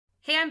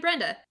Hey, I'm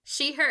Brenda.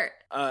 She, her.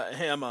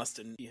 Hey, I'm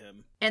Austin. He,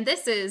 him. And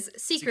this is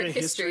Secret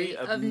History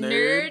of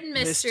Nerd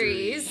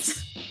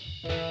Mysteries.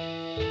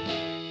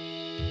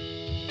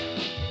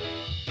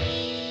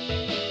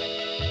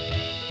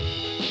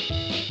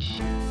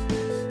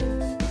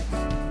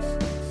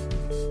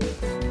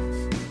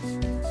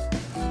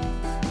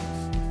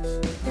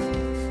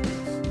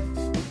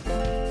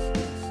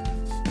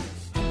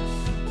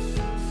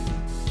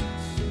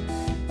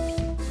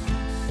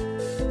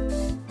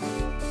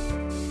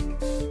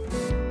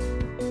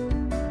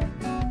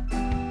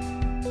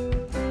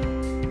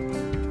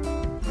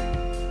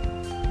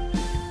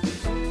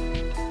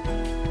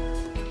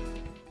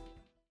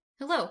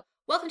 Hello,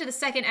 welcome to the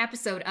second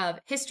episode of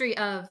History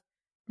of...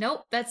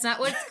 Nope, that's not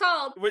what it's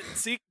called.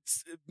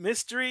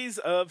 Mysteries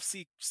of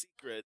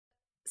Secret.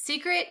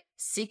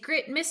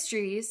 Secret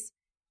Mysteries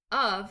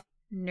of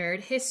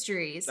Nerd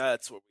Histories.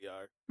 That's what we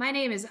are. My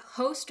name is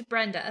host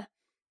Brenda.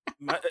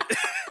 My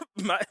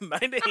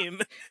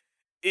name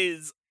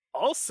is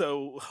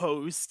also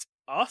host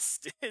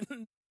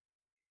Austin.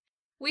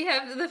 We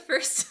have the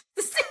first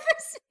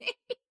name.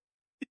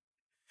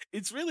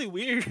 It's really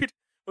weird.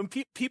 When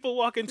people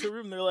walk into a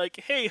room, they're like,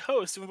 "Hey,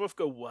 host," and we both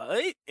go,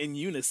 "What?" in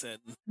unison.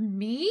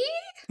 Me?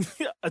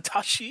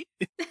 Atashi.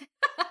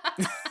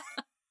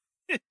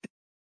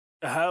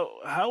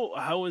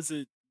 How is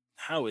it?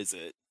 How is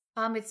it?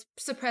 It's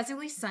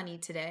surprisingly sunny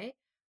today,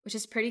 which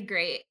is pretty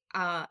great.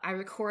 I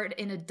record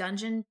in a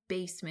dungeon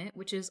basement,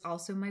 which is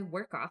also my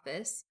work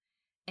office,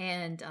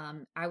 and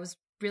I was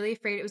really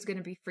afraid it was going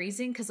to be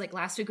freezing because, like,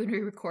 last week when we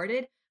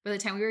recorded, by the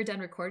time we were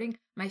done recording,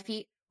 my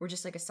feet were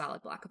just like a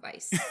solid block of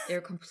ice. They were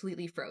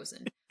completely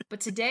frozen. But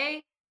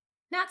today,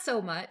 not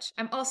so much.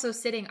 I'm also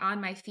sitting on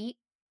my feet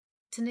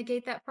to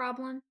negate that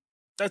problem.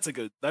 That's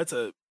what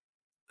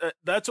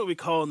we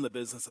call in the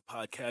business of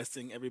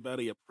podcasting,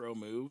 everybody, a pro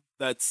move.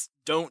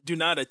 Do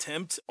not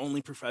attempt,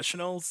 only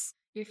professionals.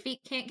 Your feet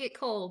can't get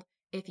cold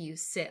if you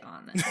sit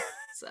on them.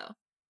 So,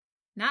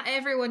 not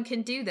everyone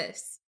can do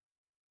this.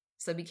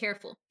 So be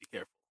careful. Be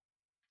careful.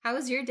 How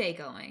is your day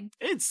going?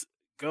 It's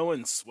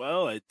going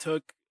swell.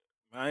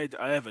 I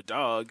have a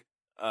dog.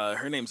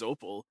 Her name's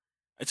Opal.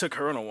 I took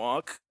her on a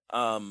walk.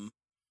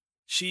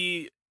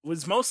 She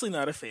was mostly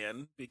not a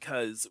fan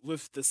because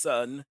with the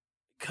sun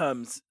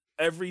comes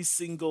every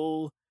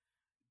single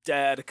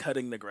dad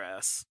cutting the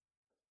grass.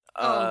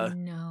 Oh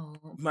no.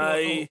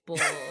 My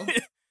Opal.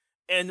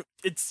 And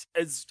it's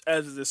as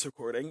of this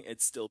recording,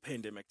 it's still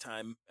pandemic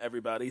time.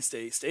 Everybody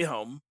stay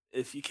home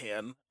if you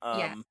can.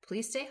 Yeah,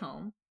 please stay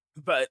home.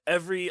 But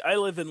I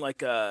live in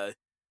like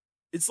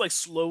it's like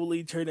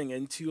slowly turning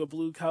into a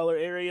blue collar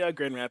area.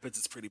 Grand Rapids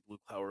is pretty blue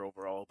collar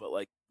overall, but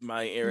like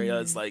my area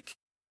is like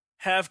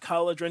half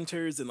college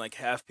renters and like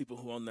half people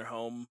who own their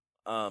home.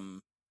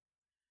 And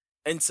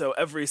so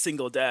every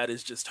single dad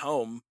is just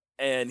home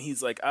and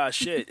he's like, ah,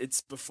 shit,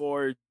 it's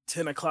before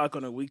 10 o'clock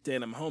on a weekday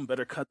and I'm home.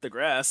 Better cut the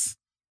grass.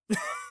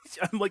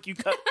 I'm like, you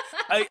cut.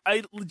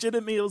 I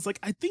legitimately was like,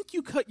 I think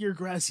you cut your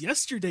grass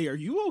yesterday. Are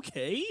you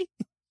okay?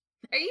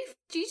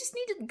 Do you just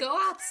need to go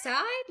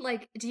outside?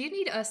 Like, do you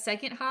need a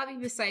second hobby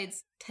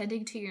besides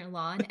tending to your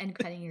lawn and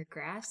cutting your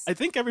grass? I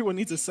think everyone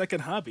needs a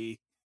second hobby.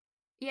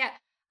 Yeah,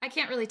 I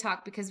can't really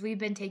talk because we've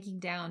been taking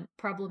down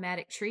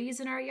problematic trees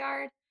in our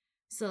yard.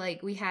 So,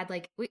 like, we have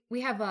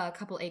a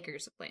couple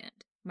acres of land.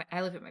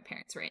 I live with my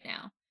parents right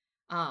now.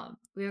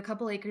 We have a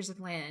couple acres of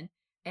land,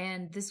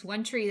 and this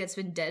one tree that's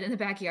been dead in the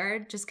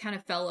backyard just kind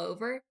of fell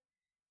over.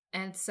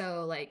 And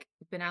so, like,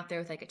 we've been out there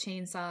with, like, a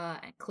chainsaw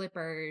and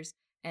clippers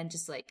and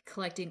just, like,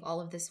 collecting all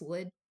of this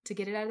wood to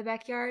get it out of the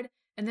backyard.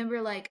 And then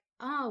we're like,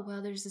 oh,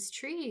 well, there's this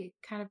tree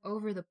kind of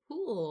over the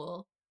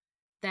pool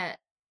that,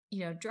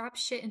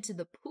 drops shit into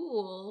the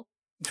pool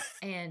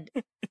and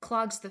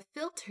clogs the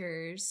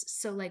filters.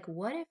 So, like,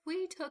 what if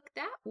we took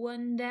that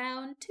one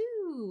down,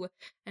 too?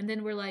 And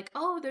then we're like,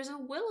 oh, there's a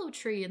willow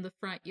tree in the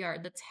front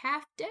yard that's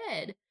half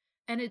dead.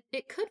 And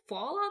it could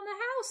fall on the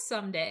house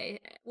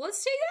someday.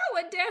 Let's take that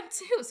one down,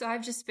 too. So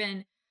I've just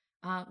been,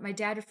 my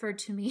dad referred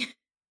to me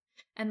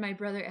and my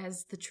brother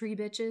as the tree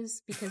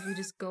bitches because we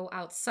just go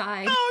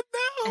outside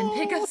and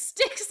pick up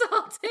sticks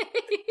all day.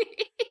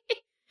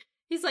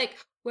 He's like,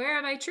 where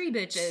are my tree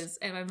bitches?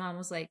 And my mom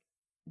was like,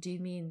 do you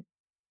mean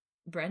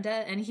Brenda?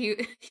 And he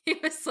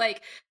was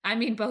like, I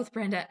mean both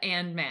Brenda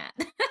and Matt.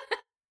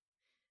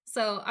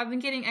 So I've been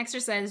getting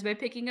exercise by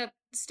picking up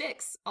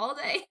sticks all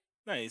day.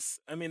 Nice.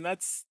 I mean,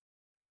 that's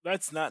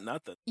not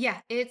nothing.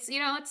 Yeah, it's,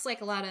 it's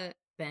like a lot of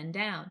bend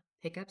down,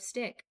 pick up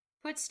stick,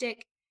 put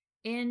stick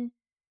in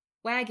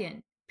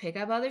wagon, pick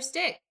up other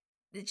stick.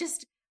 It's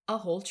just a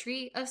whole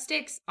tree of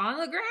sticks on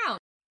the ground.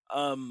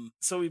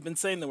 So we've been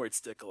saying the word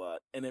stick a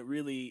lot, and it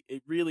really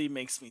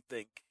makes me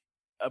think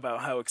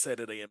about how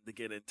excited I am to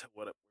get into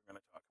what we're going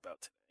to talk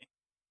about today.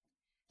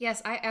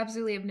 Yes, I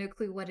absolutely have no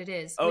clue what it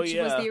is, was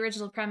the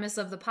original premise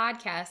of the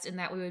podcast, in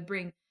that we would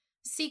bring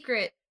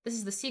this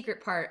is the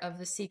secret part of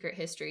the secret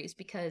histories,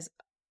 because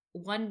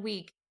one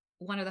week,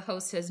 one of the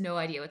hosts has no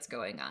idea what's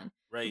going on.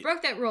 Right. We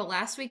broke that rule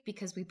last week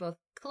because we both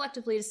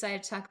collectively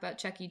decided to talk about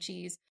Chuck E.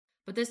 Cheese,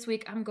 But this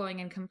week I'm going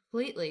in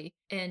completely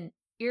and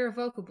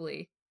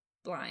irrevocably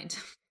blind.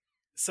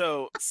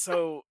 So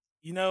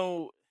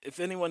if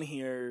anyone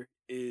here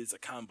is a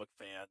comic book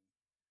fan,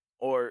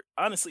 or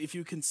honestly, if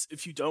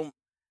you don't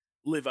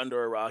live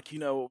under a rock,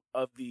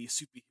 of the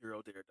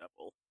superhero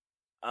Daredevil.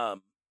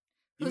 Um,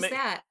 you Who's may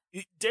that?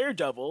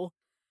 Daredevil.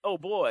 Oh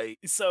boy!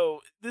 So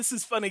this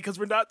is funny because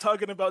we're not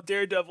talking about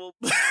Daredevil,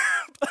 but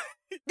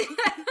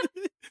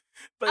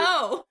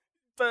Oh,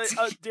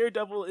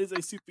 Daredevil is a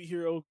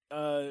superhero.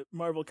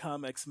 Marvel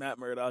Comics, Matt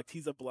Murdock.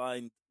 He's a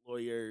blind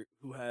lawyer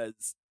who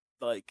has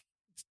like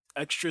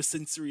extra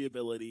sensory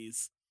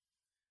abilities,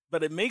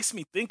 but it makes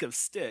me think of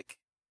Stick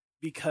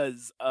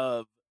because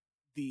of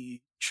the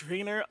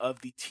trainer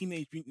of the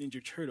Teenage Mutant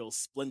Ninja Turtles,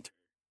 Splinter.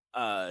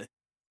 Uh,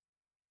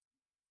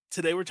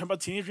 Today we're talking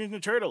about Teenage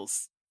Mutant Ninja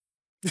Turtles.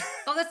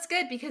 oh, that's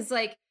good because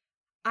like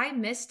I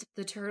missed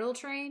the turtle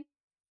train.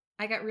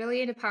 I got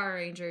really into Power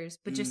Rangers,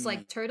 but just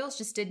like Turtles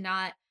just did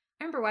not.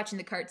 I remember watching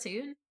the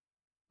cartoon,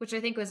 which I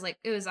think was like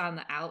it was on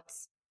the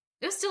outs.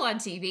 It was still on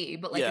TV,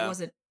 but like it Yeah.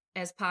 wasn't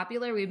as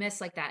popular. We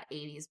missed like that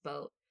 80s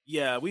boat.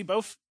 Yeah, we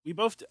both.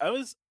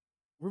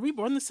 Were we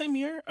born the same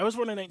year? I was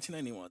born in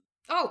 1991.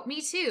 Oh,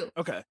 me too.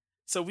 Okay,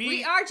 so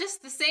We are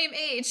just the same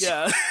age.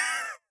 Yeah.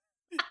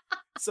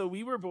 So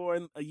we were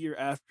born a year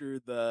after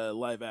the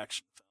live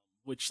action film,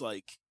 which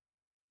like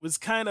was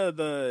kind of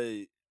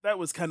the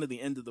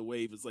end of the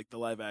wave, is like the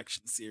live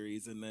action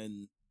series, and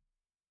then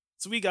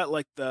so we got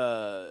like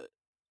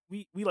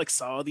we like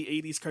saw the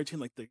 80s cartoon,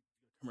 like the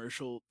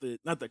commercial, the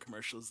not the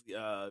commercials,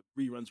 the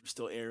reruns were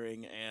still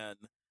airing, and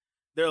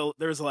there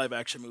was a live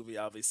action movie,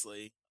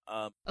 obviously.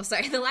 Oh,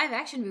 sorry. The live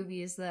action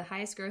movie is the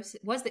highest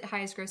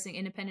grossing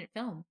independent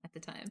film at the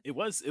time. It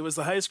was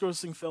the highest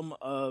grossing film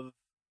of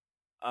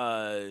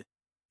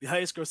the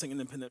highest grossing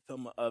independent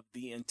film of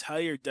the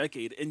entire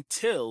decade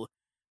until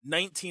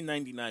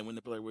 1999, when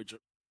the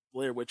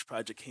Blair Witch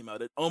Project came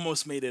out. It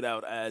almost made it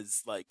out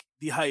as like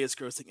the highest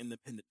grossing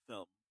independent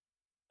film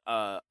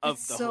of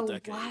That's the whole so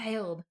decade.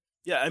 wild.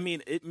 Yeah, I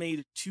mean, it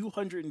made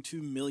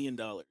 $202 million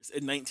in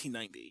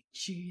 1990.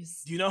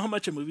 Jeez. Do you know how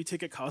much a movie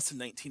ticket cost in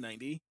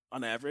 1990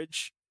 on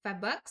average?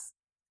 $5?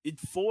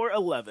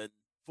 $4.11.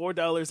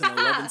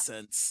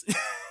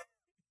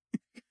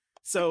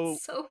 So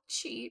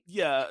cheap.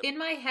 Yeah. In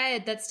my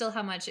head, that's still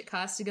how much it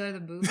costs to go to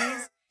the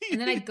movies. And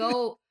then I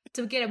go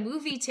to get a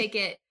movie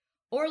ticket,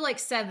 or like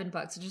 $7,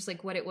 which is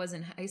like what it was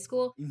in high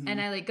school. Mhm.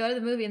 And I like go to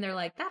the movie and they're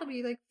like, that'll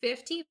be like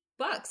 $50.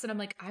 And I'm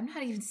like, I'm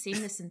not even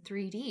seeing this in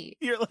 3D.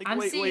 You're like, I'm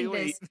wait.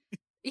 this.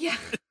 Yeah.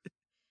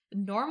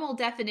 Normal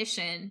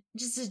definition.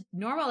 Just a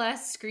normal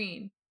ass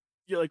screen.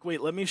 You're like,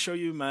 wait, let me show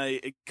you my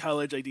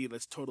college ID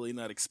that's totally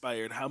not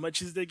expired. How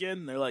much is it again?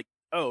 And they're like,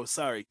 oh,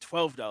 sorry,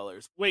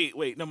 $12.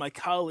 Wait, no, my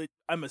college.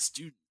 I'm a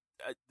student.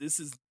 This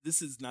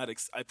is not.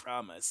 I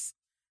promise.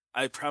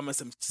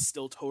 I'm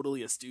still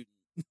totally a student.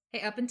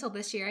 Hey, up until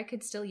this year, I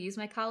could still use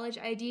my college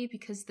ID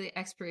because the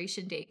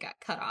expiration date got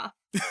cut off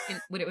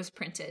when it was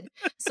printed.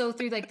 So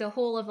through like the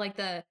whole of like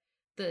the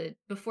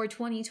before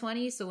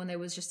 2020, so when there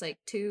was just like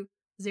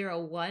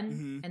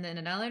 201 and then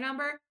another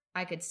number,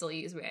 I could still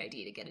use my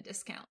ID to get a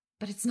discount.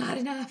 But it's not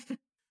enough.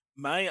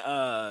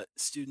 My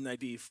student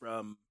ID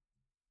from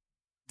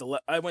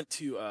I went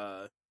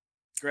to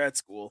grad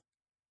school,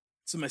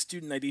 so my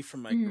student ID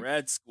from my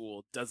grad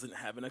school doesn't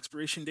have an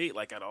expiration date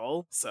like at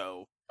all.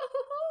 So,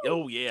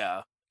 oh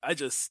yeah,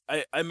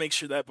 I make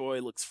sure that boy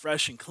looks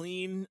fresh and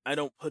clean. I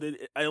only put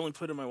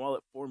it in my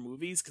wallet for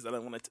movies because I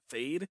don't want it to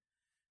fade.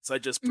 So I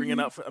just bring it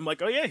out I'm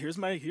like, oh yeah, here's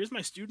my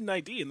student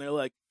ID, and they're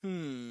like,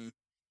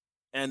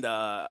 And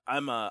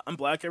I'm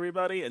black,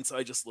 everybody, and so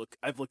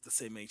I've looked the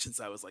same age since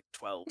I was like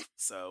 12.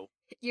 So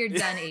you're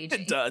done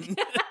aging. Done.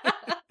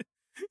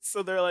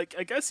 So they're like,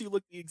 I guess you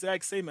look the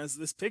exact same as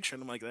this picture,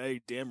 and I'm like,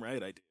 hey, damn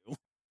right I do.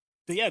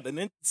 But yeah,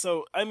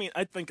 so I mean,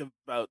 I think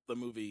about the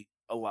movie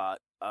a lot,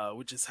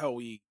 which is how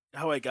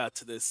I got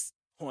to this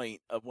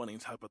point of wanting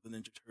to talk about the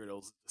Ninja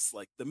Turtles. Just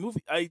like the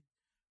movie, I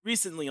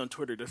recently on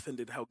Twitter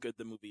defended how good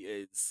the movie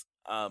is,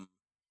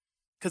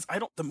 because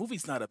the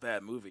movie's not a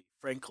bad movie,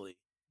 frankly.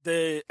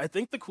 I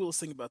think the coolest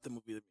thing about the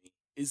movie to me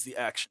is the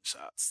action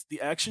shots.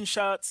 The action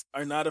shots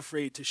are not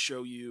afraid to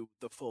show you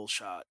the full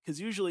shot, because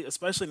usually,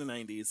 especially in the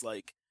 90s,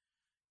 like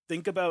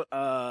think about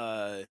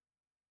the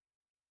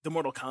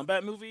Mortal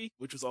Kombat movie,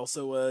 which was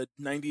also a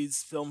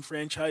 90s film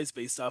franchise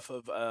based off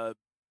of a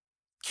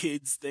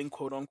kids thing,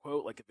 quote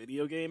unquote, like a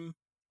video game.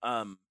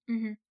 And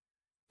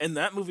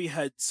that movie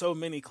had so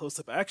many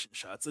close-up action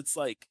shots. It's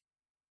like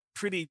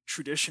pretty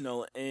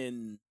traditional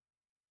in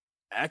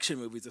action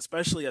movies,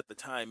 especially at the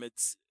time.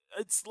 It's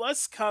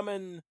less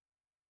common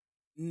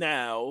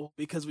now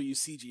because we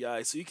use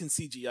CGI, so you can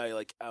CGI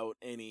like out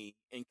any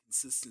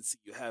inconsistency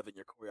you have in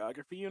your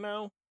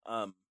choreography,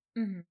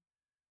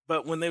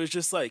 But when they was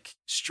just like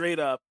straight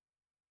up,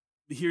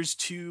 here's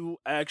two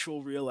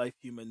actual real life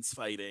humans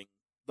fighting,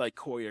 like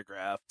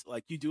choreographed,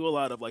 like you do a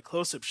lot of like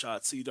close-up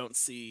shots so you don't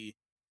see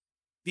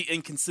the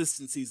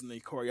inconsistencies in the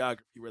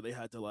choreography where they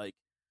had to like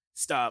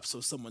stop so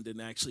someone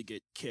didn't actually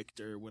get kicked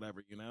or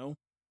whatever,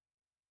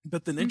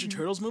 But the Ninja Hmm.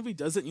 Turtles movie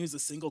doesn't use a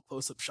single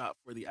close-up shot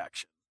for the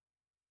action.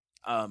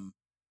 Um,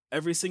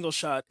 every single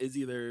shot is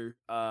either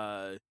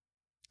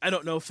I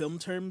don't know film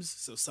terms,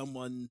 so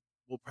someone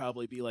will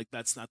probably be like,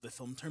 "That's not the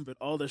film term," but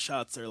all the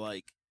shots are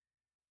like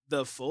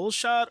the full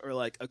shot or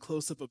like a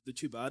close-up of the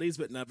two bodies,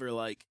 but never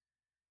like.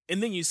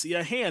 And then you see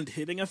a hand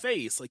hitting a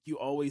face, like you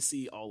always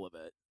see all of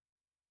it.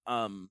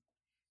 Um,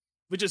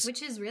 which is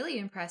Which is really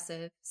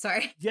impressive.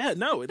 Sorry. yeah,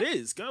 no, it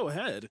is. Go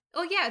ahead.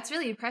 Oh yeah, it's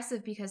really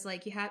impressive because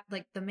like you have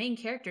like the main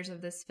characters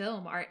of this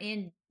film are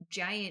in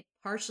giant,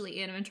 partially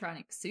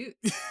animatronic suits.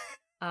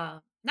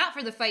 Not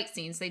for the fight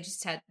scenes; they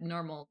just had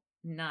normal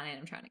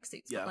non-animatronic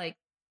suits. But Yeah, like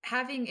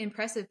having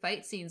impressive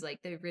fight scenes like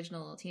the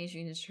original Teenage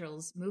Mutant Ninja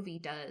Turtles movie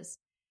does,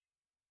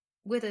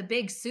 with a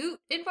big suit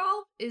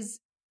involved, is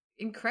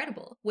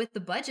incredible with the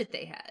budget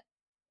they had.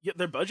 yeah.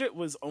 Their budget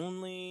was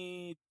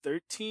only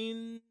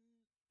 13.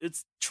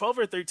 It's 12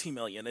 or 13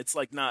 million. It's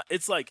like not.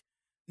 It's like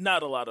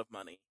not a lot of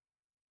money.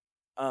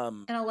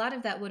 Um. And a lot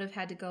of that would have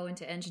had to go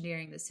into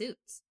engineering the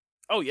suits.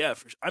 Oh yeah,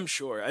 I'm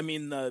sure. I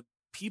mean, the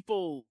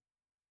people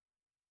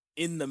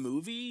in the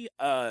movie,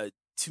 to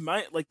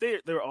my like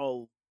they're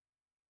all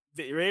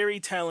very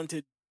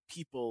talented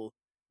people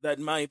that,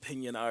 in my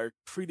opinion, are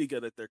pretty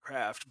good at their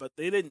craft. But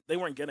they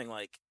weren't getting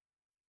like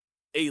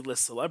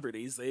A-list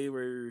celebrities. They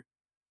were.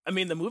 I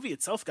mean, the movie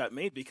itself got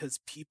made because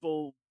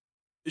people.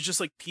 It's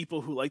just like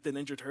people who like the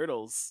Ninja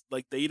Turtles.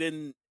 Like they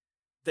didn't.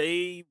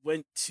 They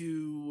went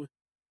to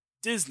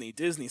Disney.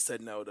 Disney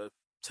said no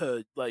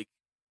to like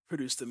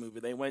produce the movie.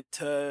 They went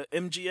to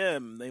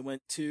MGM. They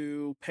went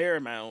to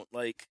Paramount.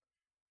 Like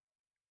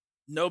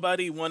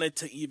nobody wanted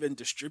to even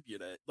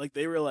distribute it. Like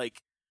they were like,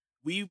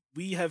 we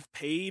have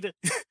paid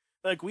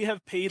like we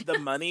have paid the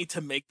money to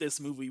make this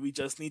movie. We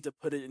just need to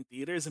put it in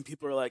theaters, and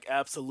people are like,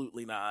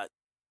 absolutely not.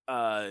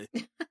 Uh,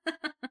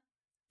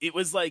 it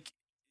was like,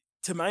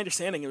 to my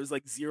understanding, it was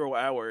like 0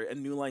 Hour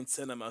and New Line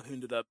Cinema who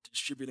ended up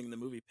distributing the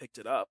movie picked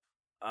it up.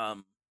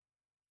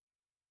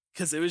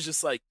 Because it was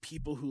just like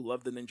people who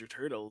love the Ninja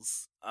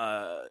Turtles.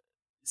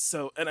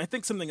 So, and I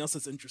think something else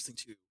that's interesting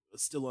too,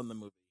 still on the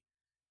movie,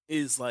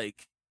 is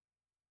like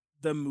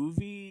the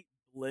movie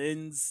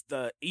blends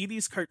the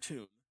 80s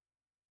cartoon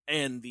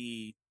and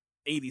the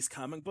 80s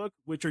comic book,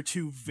 which are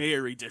two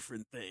very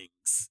different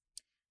things.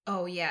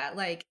 Oh yeah,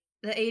 like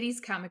the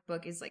 80s comic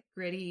book is like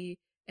gritty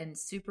and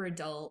super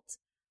adult,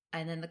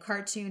 and then the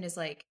cartoon is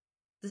like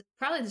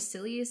probably the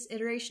silliest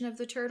iteration of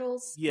the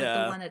turtles, but the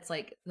Yeah. one that's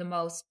like the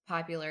most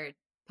popular in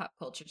pop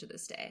culture to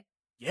this day.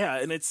 Yeah,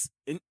 and it's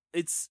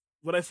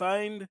what I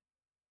find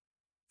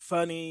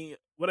funny,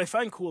 what I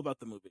find cool about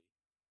the movie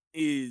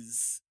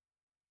is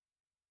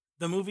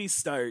the movie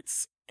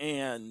starts,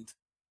 and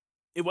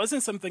it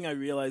wasn't something I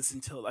realized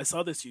until I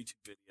saw this YouTube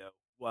video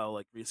while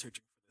like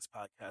researching for this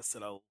podcast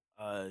that I'll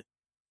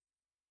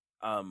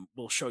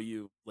will show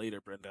you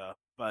later, Brenda.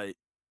 But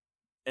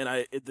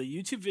the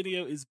YouTube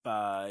video is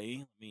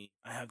by,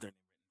 I have their name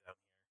written down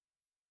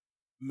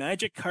here.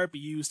 Magic Carp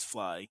Used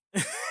Fly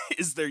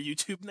is their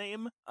YouTube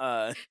name.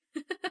 And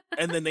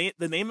the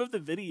name of the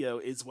video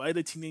is why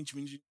the Teenage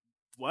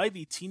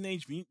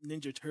Mutant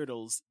Ninja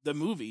Turtles the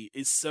movie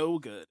is so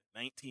good.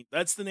 19.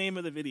 That's the name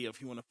of the video if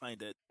you want to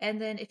find it.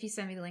 And then if you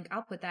send me the link,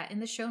 I'll put that in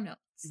the show notes.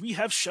 We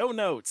have show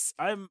notes.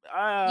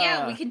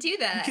 Yeah, we can do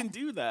that. We can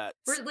do that.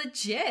 We're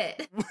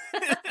legit.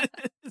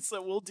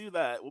 So we'll do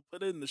that. We'll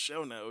put it in the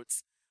show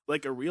notes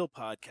like a real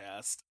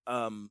podcast.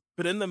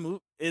 But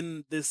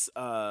in this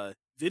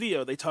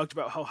video, they talked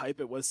about how hype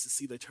it was to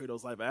see the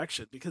Turtles live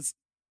action because,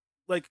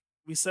 like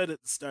we said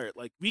at the start,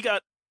 like we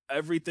got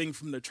everything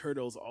from the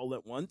Turtles all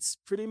at once,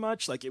 pretty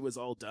much. Like it was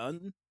all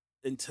done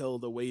until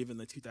the wave in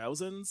the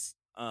 2000s.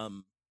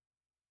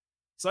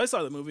 So I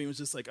saw the movie and was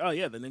just like, oh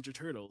yeah, the Ninja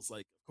Turtles,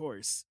 like of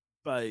course.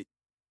 But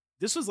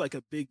this was like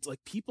a big, like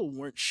people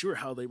weren't sure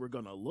how they were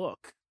gonna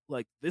look.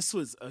 Like this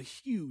was a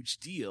huge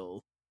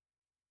deal.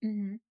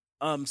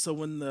 Mm-hmm. So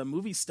when the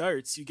movie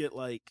starts, you get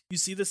like you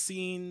see the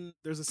scene.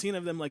 There's a scene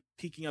of them like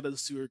peeking out of the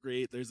sewer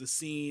grate. There's a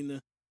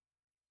scene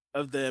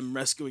of them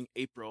rescuing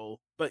April,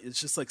 but it's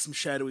just like some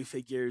shadowy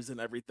figures and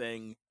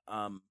everything.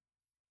 And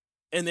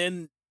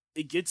then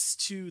it gets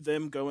to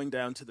them going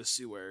down to the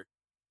sewer,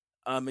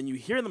 and you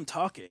hear them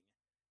talking,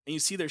 and you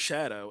see their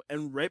shadow,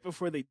 and right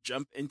before they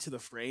jump into the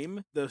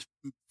frame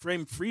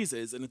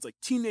freezes, and it's like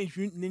Teenage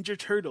Mutant Ninja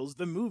Turtles,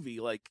 the movie,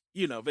 like,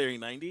 you know, very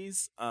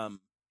 90s.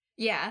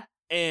 Yeah.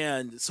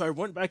 And so I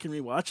went back and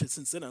rewatched it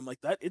since then. I'm like,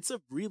 it's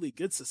a really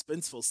good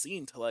suspenseful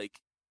scene to like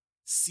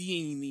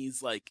seeing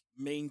these like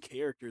main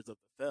characters of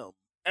the film.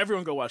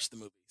 Everyone go watch the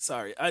movie.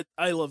 Sorry.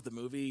 I love the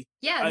movie.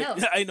 Yeah,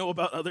 no. I know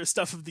about other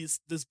stuff of this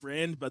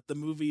brand, but the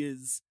movie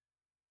is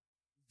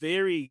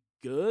very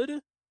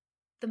good.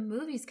 The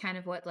movie's kind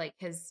of what like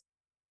has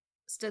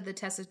stood the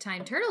test of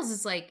time. Turtles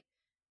is like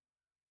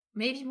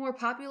maybe more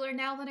popular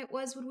now than it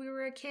was when we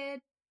were a kid.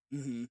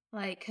 Mm-hmm.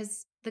 Like,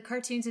 because the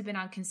cartoons have been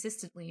on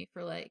consistently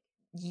for like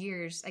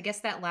years. I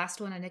guess that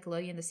last one on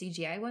Nickelodeon, the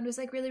CGI one, was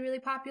like really, really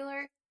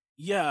popular.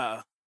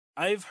 Yeah.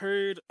 I've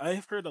heard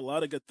a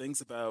lot of good things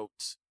about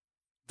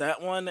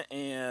that one,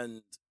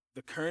 and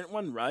the current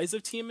one, Rise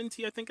of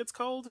TMNT, I think it's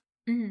called.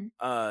 Hmm.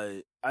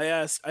 I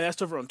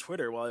asked over on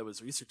Twitter while I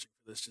was researching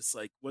for this, just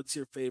like, what's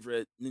your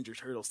favorite Ninja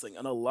Turtles thing?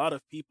 And a lot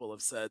of people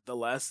have said the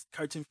last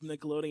cartoon from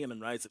Nickelodeon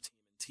and Rise of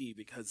TMNT,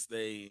 because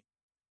they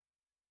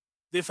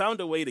found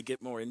a way to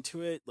get more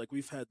into it. Like,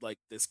 we've had like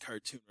this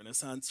cartoon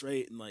renaissance,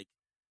 right? And like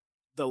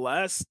the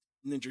last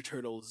Ninja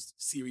Turtles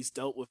series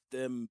dealt with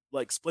them,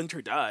 like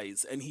Splinter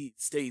dies and he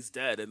stays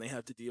dead, and they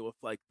have to deal with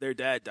like their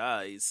dad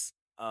dies,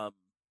 and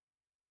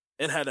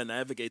how to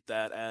navigate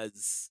that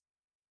as,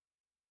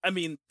 I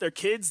mean, they're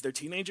kids, they're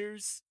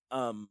teenagers,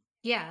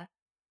 Yeah.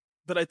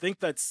 but I think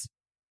that's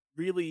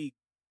really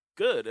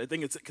good. I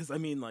think it's because, I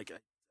mean, like, your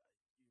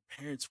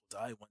parents will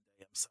die one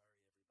day. I'm sorry,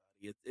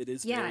 everybody. It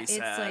is Yeah, very it's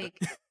sad. like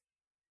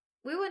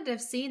we wouldn't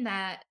have seen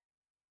that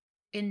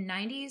in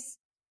 90s.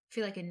 I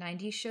feel like in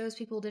 90s shows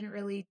people didn't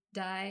really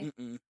die.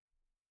 Mm-mm.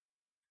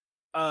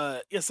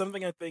 Yeah,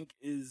 something I think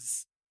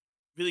is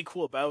really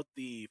cool about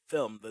the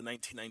film, the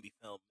 1990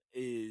 film,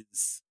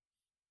 is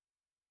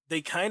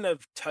they kind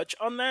of touch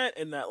on that,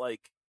 in that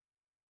like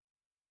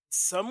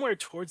somewhere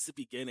towards the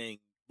beginning,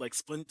 like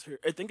Splinter,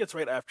 I think it's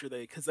right after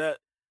because that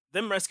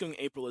them rescuing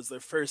April is their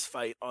first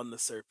fight on the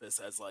surface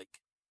as like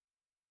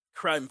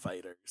crime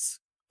fighters.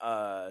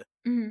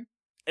 Hmm.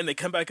 And they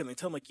come back and they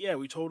tell him like, yeah,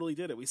 we totally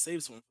did it. We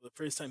saved someone for the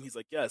first time. He's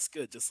like, yes,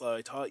 good, just like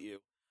I taught you.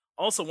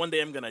 Also, one day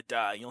I'm gonna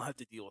die. You'll have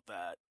to deal with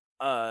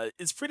that.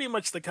 It's pretty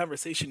much the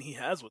conversation he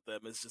has with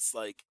them. It's just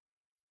like,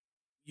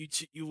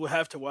 you will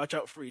have to watch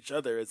out for each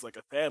other as like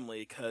a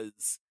family,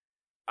 because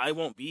I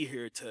won't be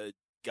here to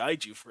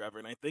guide you forever.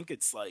 And I think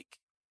it's like,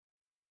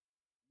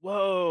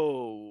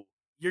 whoa,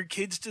 your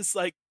kids just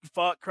like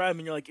fought crime,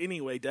 and you're like,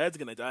 anyway, dad's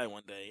gonna die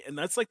one day. And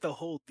that's like the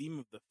whole theme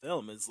of the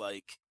film, is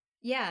like,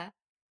 Yeah,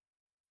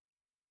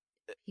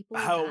 people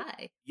will how,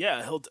 die.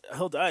 yeah,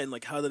 he'll die, and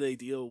like, how do they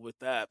deal with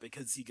that?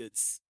 Because he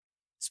gets,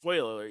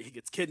 spoiler alert, he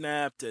gets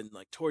kidnapped and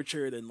like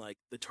tortured, and like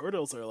the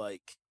turtles are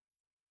like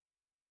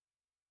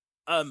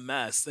a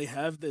mess. They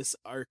have this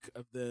arc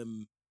of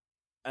them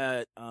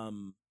at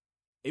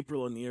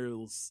April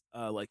O'Neil's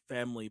like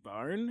family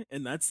barn,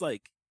 and that's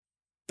like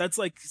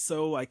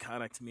so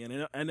iconic to me.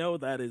 And I know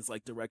that is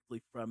like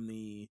directly from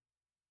the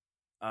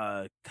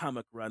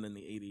comic run in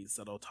the 80s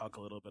that I'll talk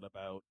a little bit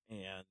about.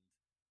 And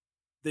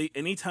they,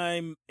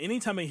 anytime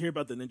I hear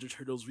about the Ninja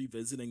Turtles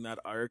revisiting that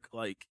arc,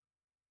 like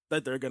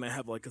that they're gonna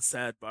have like a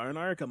sad barn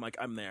arc, I'm like,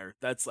 I'm there.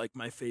 That's like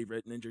my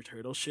favorite Ninja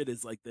Turtle shit,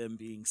 is like them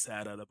being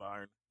sad at a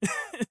barn.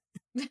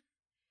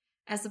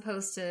 As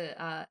opposed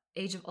to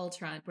Age of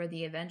Ultron, where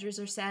the Avengers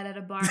are sad at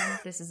a barn.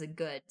 This is a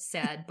good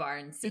sad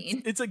barn it's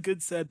scene. it's a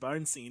good sad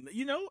barn scene.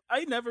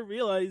 I never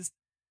realized.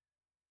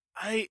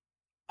 I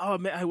Oh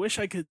man, I wish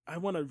I could. I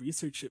want to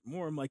research it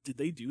more. I'm like, did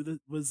they do the?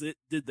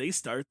 Did they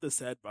start the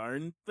sad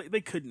barn?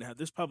 They couldn't have.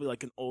 There's probably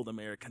like an old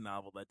American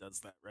novel that does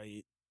that,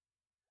 right?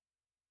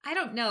 I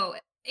don't know.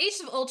 Age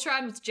of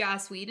Ultron was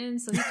Joss Whedon,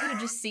 so he could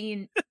have just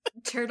seen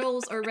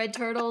turtles or red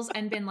turtles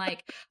and been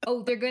like,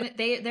 "Oh, they're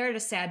at a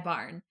sad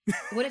barn."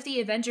 What if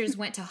the Avengers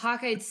went to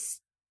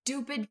Hawkeye's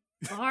stupid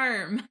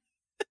farm?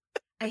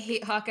 I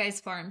hate Hawkeye's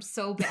farm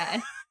so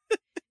bad.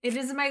 It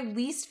is my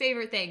least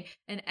favorite thing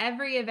in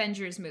every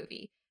Avengers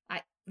movie.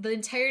 The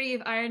entirety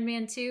of Iron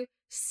Man 2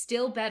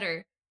 still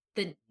better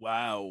than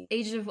Wow.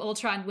 Age of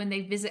Ultron when they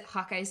visit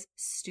Hawkeye's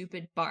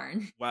stupid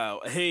barn.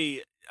 Wow.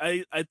 Hey,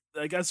 I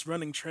guess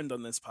running trend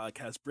on this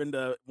podcast,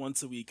 Brenda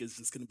once a week is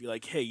just gonna be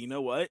like, hey, you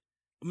know what?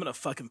 I'm gonna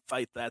fucking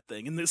fight that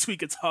thing. And this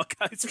week it's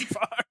Hawkeye's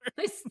farm.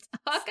 It's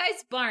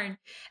Hawkeye's barn.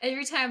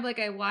 Every time like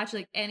I watch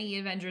like any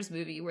Avengers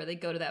movie where they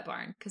go to that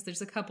barn, because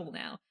there's a couple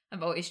now,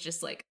 I'm always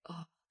just like,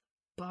 oh,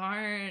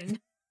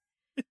 barn.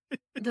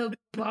 The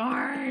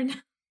barn.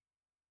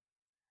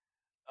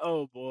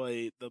 Oh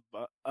boy,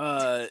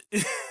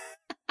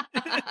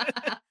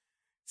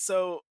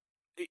 so,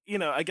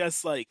 I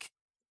guess like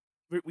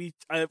we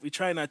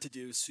try not to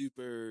do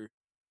super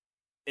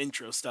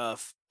intro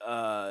stuff,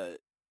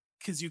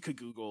 because you could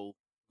Google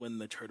when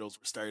the Turtles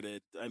were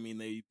started. I mean,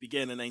 they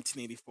began in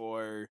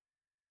 1984,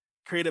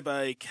 created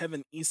by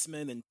Kevin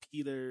Eastman and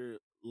Peter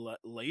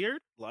Laird.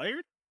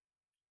 Laird?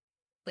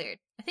 Laird.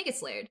 I think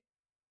it's Laird.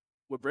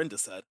 What Brenda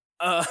said.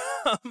 I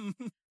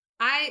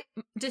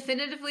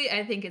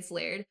I think it's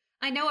Laird.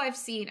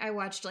 I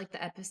watched like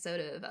the episode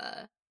of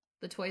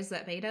The Toys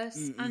That Made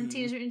Us on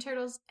Teenage Mutant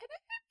Turtles, and I'm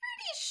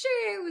pretty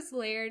sure it was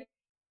Laird,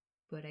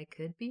 but I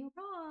could be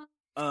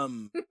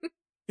wrong.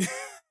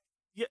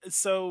 Yeah,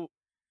 so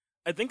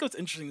I think what's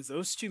interesting is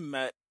those two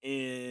met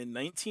in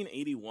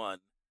 1981.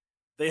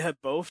 They had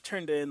both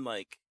turned in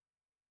like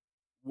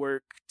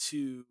work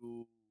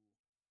to,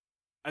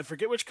 I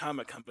forget which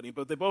comic company,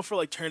 but they both were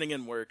like turning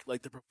in work,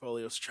 like the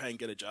portfolios, to try and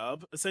get a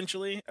job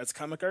essentially as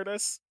comic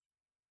artists.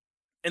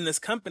 And this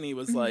company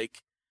was like,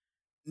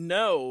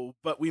 no,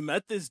 but we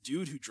met this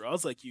dude who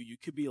draws like you. You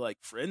could be like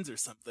friends or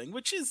something,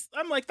 which is,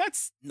 I'm like,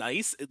 that's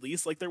nice. At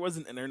least like there was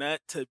an internet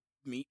to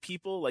meet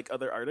people like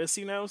other artists,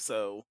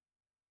 so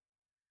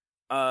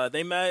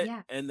they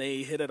met and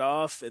they hit it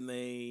off, and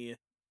they,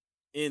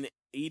 in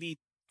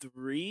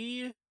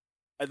 83,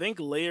 I think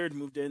Laird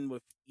moved in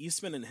with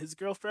Eastman and his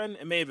girlfriend.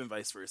 It may have been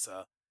vice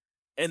versa.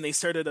 And they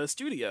started a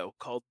studio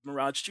called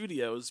Mirage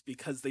Studios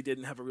because they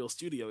didn't have a real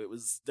studio. It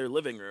was their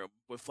living room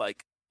with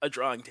like a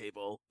drawing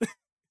table.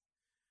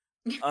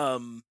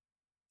 um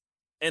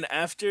and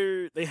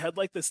after they had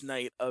like this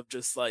night of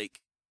just like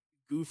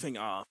goofing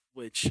off,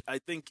 which I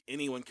think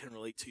anyone can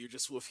relate to. You're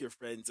just with your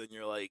friends and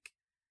you're like,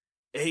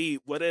 hey,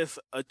 what if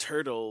a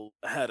turtle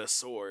had a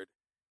sword?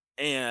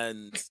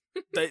 And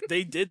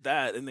they did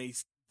that, and they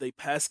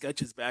passed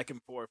sketches back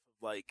and forth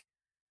of like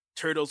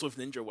turtles with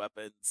ninja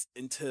weapons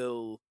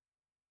until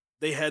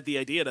they had the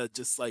idea to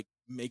just like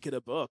make it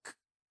a book.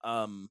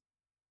 And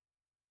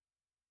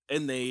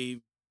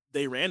they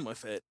ran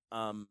with it.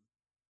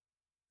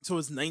 So it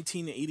was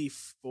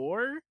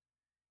 1984,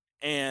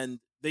 and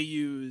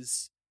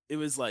it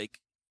was like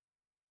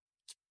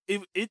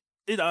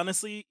it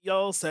honestly,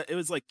 y'all said it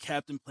was like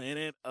Captain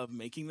Planet of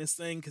making this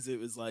thing, because it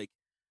was like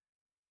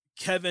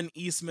Kevin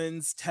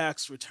Eastman's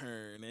tax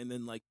return, and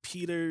then like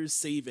Peter's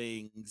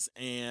savings,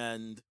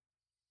 and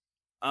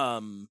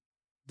then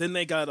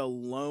they got a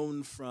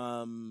loan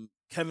from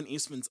Kevin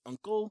Eastman's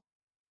uncle,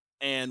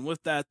 and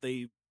with that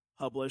they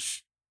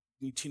published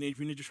Teenage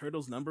Mutant Ninja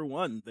Turtles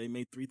 #1. They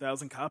made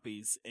 3,000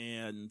 copies,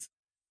 and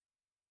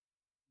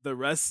the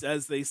rest,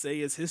 as they say,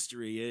 is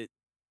history.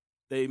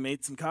 They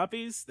made some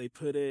copies. They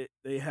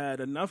had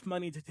enough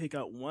money to take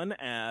out one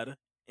ad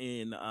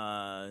in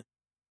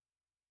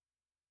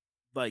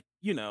like,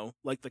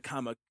 like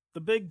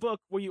the big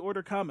book where you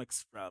order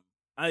comics from.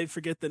 I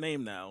forget the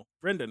name now.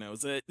 Brenda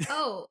knows it.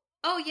 Oh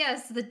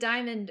yes, the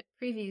Diamond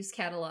Previews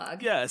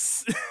catalog.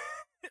 Yes.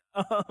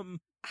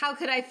 How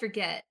could I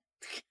forget?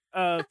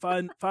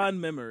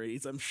 Fond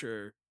memories, I'm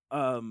sure.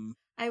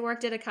 I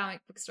worked at a comic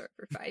book store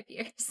for 5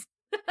 years.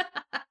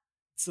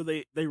 So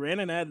they ran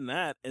an ad in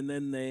that, and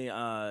then they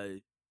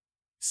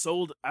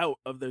sold out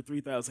of their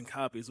 3,000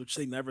 copies, which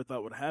they never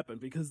thought would happen,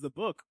 because the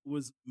book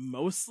was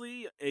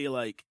mostly a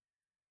like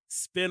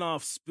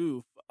spin-off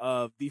spoof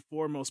of the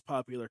 4 most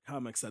popular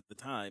comics at the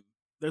time.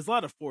 There's a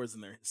lot of 4s in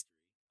their history.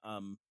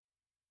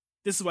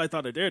 This is why I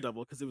thought of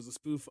Daredevil, because it was a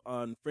spoof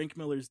on Frank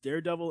Miller's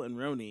Daredevil and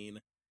Ronin,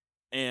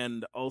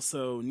 and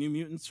also New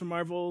Mutants from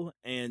Marvel,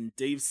 and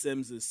Dave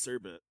Sims's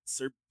Cerebus.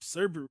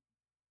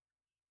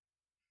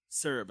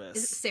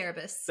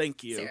 Cerebus.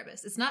 Thank you.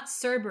 Cerebus. It's not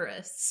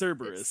Cerberus.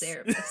 Cerberus. It's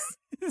Cerebus.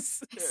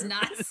 It's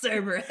not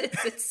Cerberus.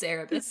 It's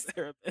Cerebus.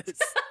 Cerebus.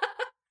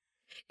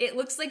 It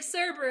looks like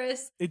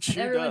Cerberus. It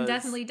sure Everyone does.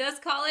 definitely does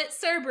call it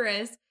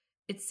Cerberus.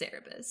 It's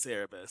Cerebus.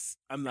 Cerebus.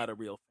 I'm not a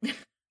real fan.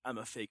 I'm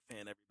a fake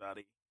fan,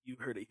 everybody. You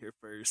heard it here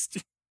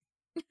first.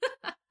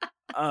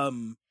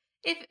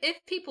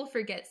 If people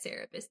forget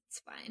Cerebus,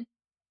 it's fine.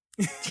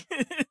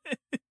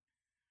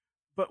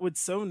 But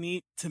what's so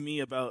neat to me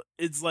about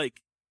it's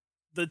like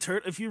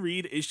if you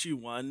read issue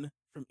 1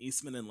 from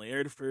Eastman and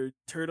Laird for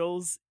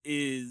Turtles,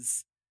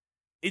 it's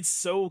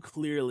so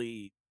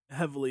clearly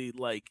heavily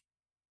like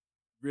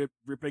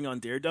ripping on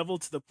Daredevil,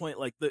 to the point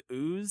like the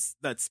ooze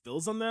that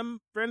spills on them,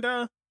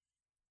 Brenda,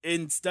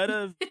 instead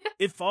of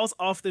it falls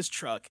off this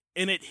truck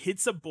and it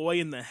hits a boy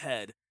in the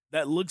head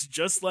that looks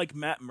just like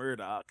Matt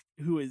Murdock,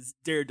 who is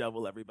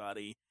Daredevil,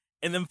 everybody,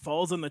 and then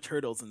falls on the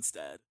turtles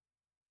instead.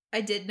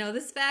 I did know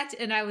this fact,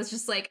 and I was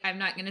just like, I'm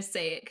not going to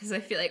say it because I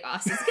feel like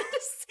Austin's going to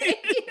say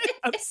it.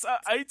 I'm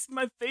sorry, it's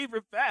my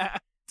favorite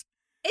fact.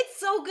 It's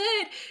so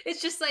good.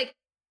 It's just like,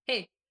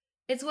 hey,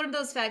 it's one of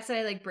those facts that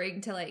I like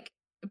bring to like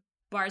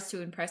bars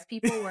to impress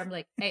people, where I'm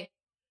like, hey,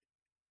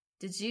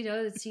 did you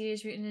know that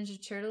Teenage Mutant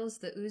Ninja Turtles,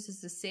 the ooze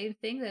is the same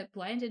thing that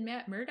blinded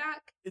Matt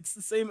Murdock? It's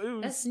the same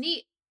ooze. That's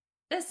neat.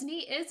 That's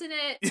neat, isn't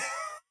it?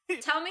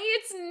 Tell me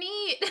it's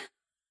neat.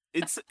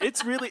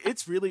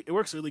 It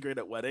works really great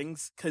at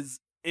weddings, because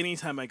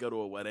anytime I go to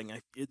a wedding,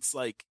 it's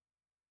like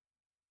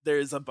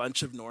there's a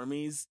bunch of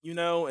normies,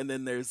 and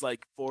then there's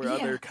like 4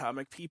 other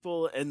comic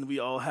people, and we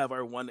all have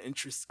our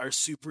our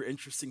super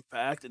interesting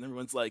fact, and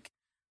everyone's like,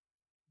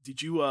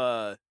 did you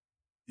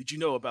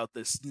know about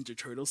this Ninja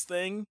Turtles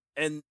thing?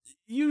 And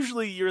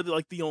usually you're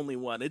like the only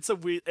one. It's a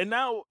weird, and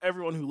now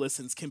everyone who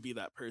listens can be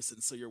that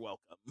person, so you're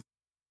welcome.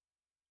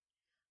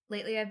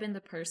 Lately, I've been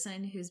the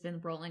person who's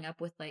been rolling up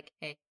with like,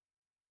 hey,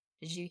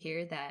 did you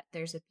hear that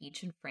there's a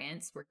beach in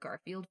France where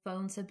Garfield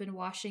phones have been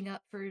washing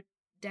up for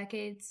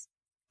decades?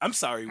 I'm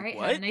sorry, all right,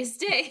 what? Have a nice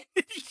day.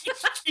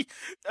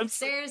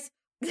 There's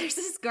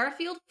this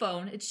Garfield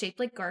phone. It's shaped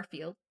like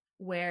Garfield,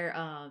 where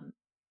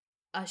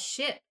a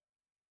ship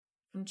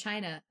from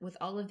China with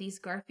all of these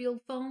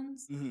Garfield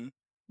phones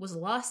was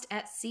lost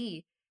at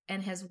sea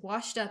and has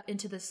washed up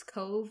into this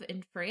cove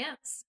in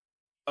France.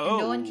 Oh. And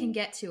no one can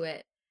get to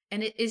it.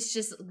 And it is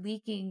just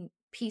leaking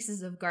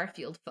pieces of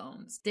Garfield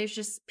phones. There's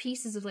just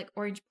pieces of like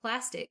orange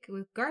plastic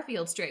with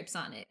Garfield stripes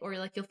on it, or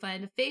like you'll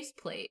find a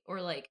faceplate,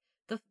 or like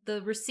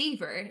the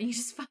receiver, and you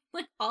just find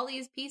like all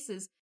these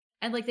pieces,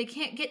 and like they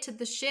can't get to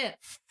the ship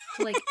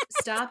to like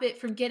stop it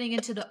from getting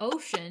into the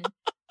ocean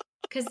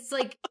because it's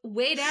like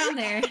way down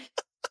there.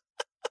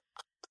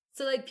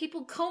 So like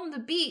people comb the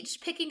beach,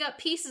 picking up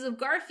pieces of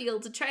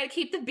Garfield to try to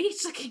keep the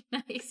beach looking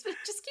nice, but it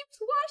just keeps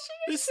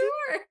washing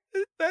ashore.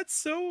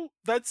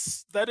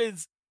 That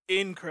is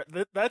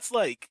incredible. That's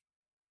like,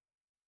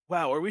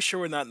 wow, are we sure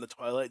we're not in the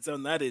Twilight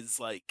Zone? That is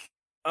like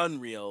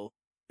unreal.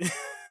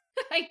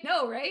 I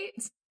know, right?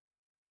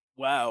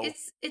 Wow.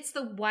 It's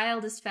the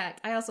wildest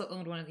fact. I also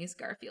owned one of these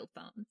Garfield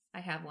phones.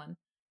 I have one.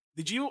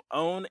 Did you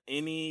own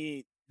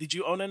any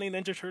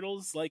Ninja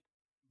Turtles like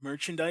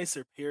merchandise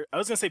or I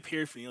was gonna say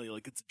paraphernalia,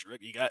 like it's a drug.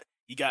 You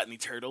got any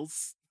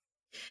turtles?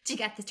 Do you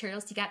got the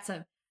turtles? Do you got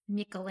some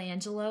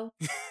Michelangelo?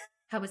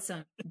 How about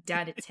some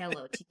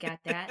Donatello? Do you got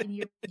that? And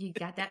you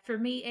got that for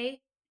me, eh?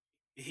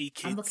 Hey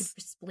kids, I'm looking for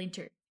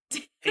Splinter.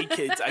 Hey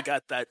kids, I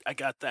got that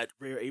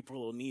rare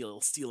April O'Neil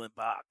steel in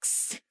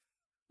box.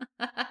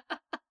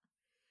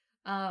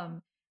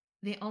 The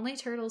only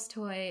Turtles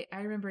toy I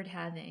remembered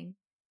having,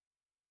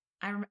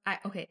 I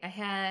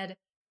had,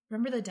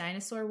 remember the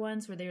dinosaur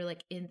ones where they were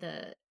like in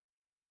the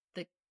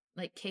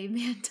like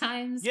caveman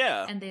times,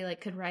 yeah, and they like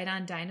could ride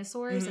on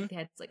dinosaurs, like they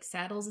had like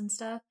saddles and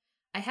stuff.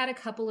 I had a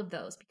couple of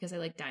those because I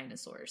like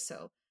dinosaurs,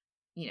 so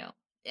you know,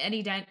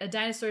 a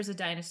dinosaur is a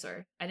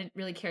dinosaur. I didn't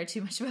really care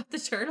too much about the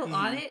turtle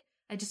on it.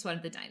 I just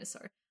wanted the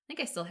dinosaur. I think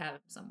I still have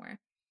him somewhere.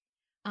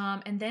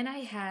 And then I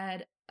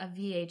had a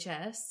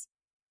VHS.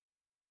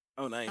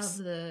 Oh, nice.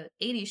 Of the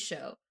 80s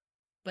show.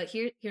 But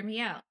hear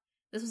me out.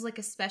 This was like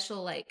a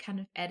special, like,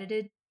 kind of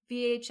edited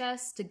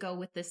VHS to go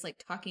with this, like,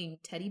 talking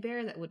teddy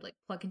bear that would, like,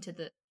 plug into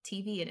the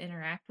TV and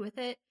interact with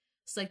it.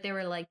 So, like, there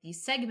were, like,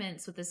 these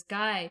segments with this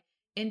guy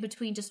in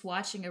between just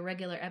watching a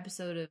regular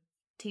episode of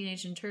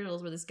Teenage Mutant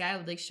Turtles where this guy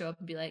would, like, show up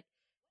and be like,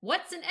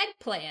 "What's an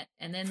eggplant?"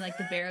 And then, like,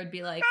 the bear would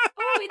be like,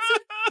 "Oh, it's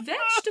a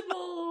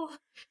vegetable."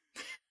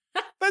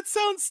 That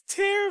sounds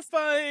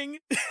terrifying.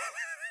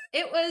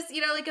 It was,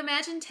 you know, like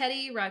imagine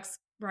Teddy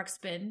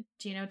Ruxpin.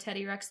 Do you know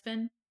Teddy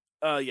Ruxpin?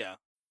 Yeah.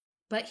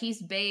 But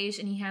he's beige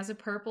and he has a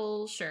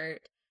purple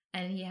shirt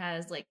and he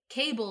has like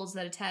cables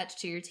that attach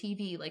to your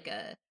TV like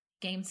a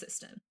game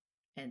system.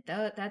 And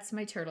that's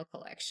my turtle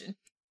collection.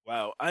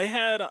 Wow. I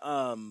had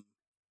I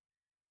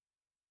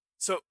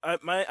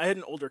had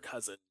an older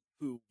cousin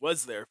who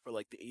was there for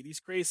like the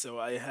 80s craze, so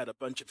I had a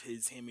bunch of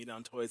his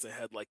hand-me-down toys. I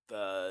had like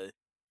the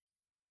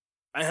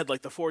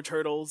four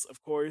turtles,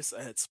 of course.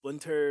 I had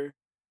Splinter.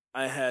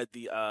 I had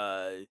the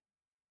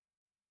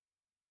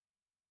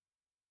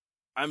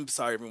I'm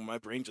sorry, everyone, my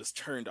brain just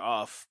turned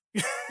off.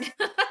 It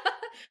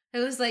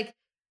was like,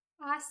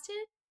 Austin,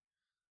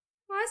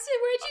 where'd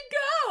you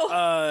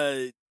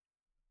go?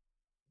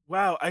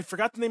 Wow, I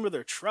forgot the name of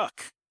their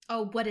truck.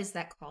 Oh, what is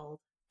that called?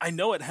 I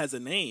know it has a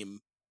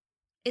name.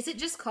 Is it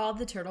just called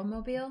the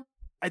Turtlemobile?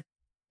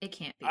 It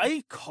can't be.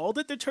 I called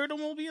it the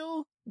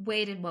Turtlemobile?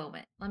 Wait a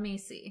moment. Let me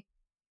see.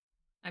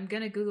 I'm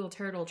gonna Google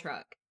turtle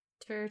truck.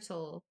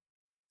 Turtle.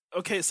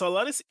 Okay, so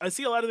I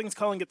see a lot of things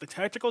calling it the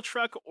tactical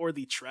truck or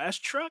the trash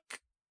truck.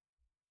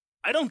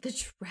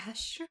 The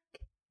trash truck?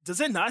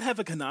 Does it not have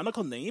a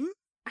canonical name?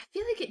 I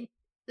feel like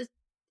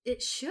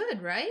it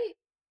should, right?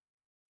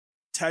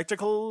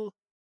 Tactical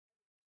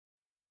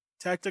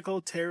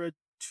Taratuga?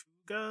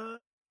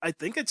 I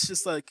think it's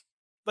just like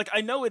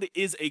I know it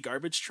is a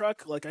garbage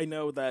truck. Like I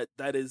know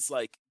that is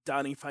like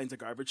Donnie finds a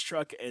garbage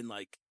truck and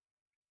like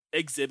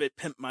Exhibit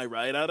pimp my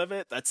ride out of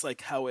it. That's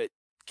like how it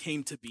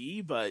came to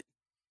be, but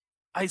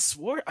I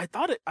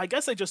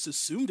guess I just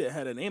assumed it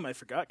had a name. I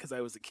forgot because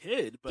I was a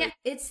kid. But yeah,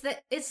 it's the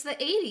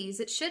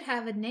 80s. It should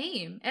have a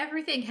name.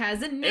 Everything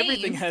has a name.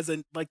 Everything has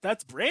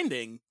that's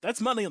branding.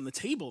 That's money on the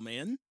table,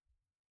 man.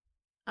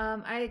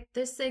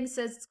 This thing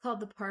says it's called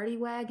the Party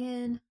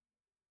Wagon.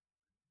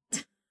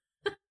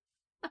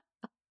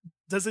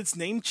 Does its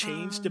name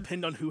change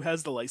depend on who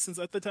has the license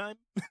at the time?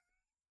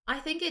 I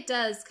think it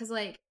does, because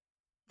like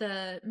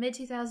the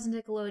mid-2000s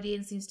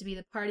Nickelodeon seems to be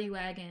the Party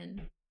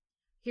Wagon.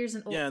 Here's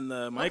an old... Yeah, and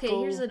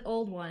here's an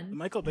old one. The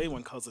Michael Bay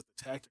one calls it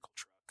the tactical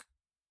truck.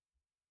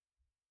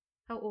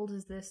 How old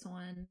is this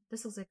one?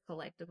 This looks like a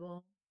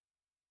collectible.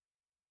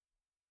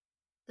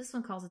 This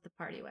one calls it the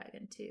Party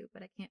Wagon too,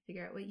 but I can't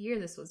figure out what year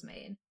this was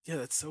made. Yeah,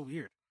 that's so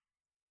weird.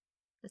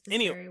 This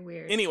is very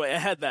weird. Anyway, I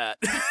had that.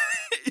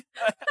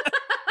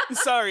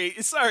 Sorry,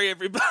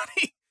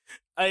 everybody.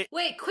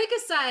 Wait, quick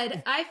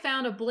aside, I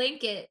found a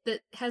blanket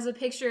that has a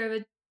picture of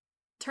a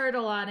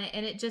turtle on it,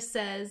 and it just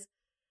says,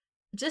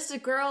 "Just a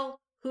girl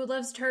who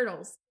loves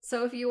turtles."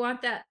 So if you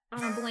want that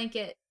on a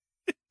blanket,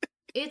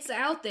 it's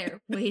out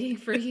there waiting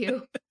for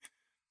you.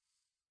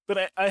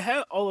 But I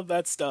had all of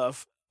that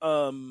stuff.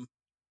 And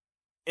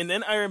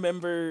then I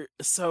remember,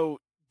 so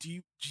do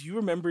you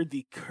remember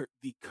the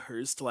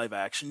Cursed live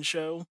action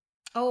show?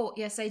 Oh,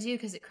 yes, I do,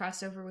 because it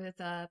crossed over with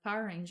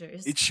Power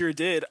Rangers. It sure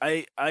did.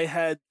 I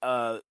had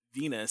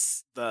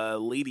Venus, the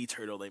lady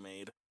turtle they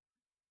made.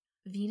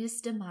 Venus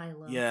de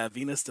Milo. Yeah,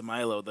 Venus de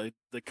Milo,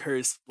 the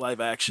cursed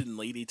live action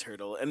lady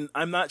turtle. And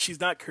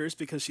she's not cursed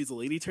because she's a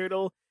lady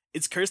turtle.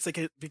 It's cursed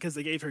because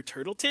they gave her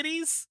turtle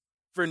titties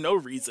for no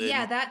reason.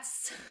 Yeah,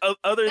 that's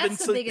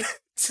the biggest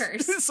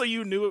curse. So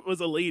you knew it was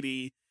a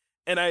lady.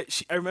 And I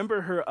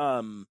remember her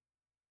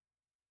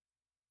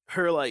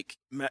her like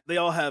they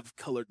all have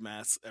colored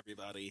masks,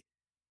 everybody.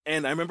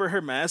 And I remember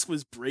her mask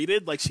was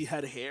braided like she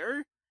had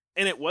hair,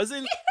 and it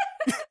wasn't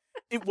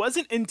it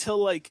wasn't until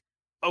like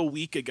a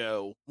week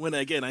ago when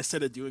again I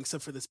started doing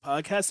stuff for this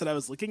podcast that I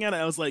was looking at it,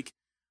 I was like,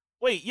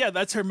 wait, yeah,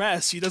 that's her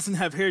mask. She doesn't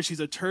have hair, she's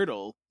a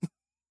turtle.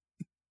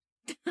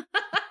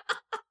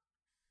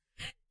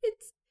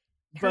 It's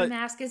her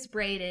mask is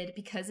braided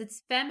because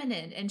it's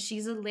feminine and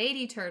she's a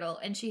lady turtle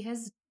and she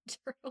has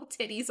turtle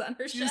titties on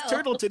her shell. She has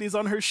turtle titties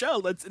on her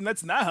shell.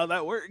 That's not how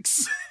that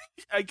works.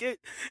 I get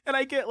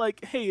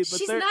like, hey, but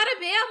she's not a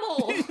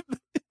mammal.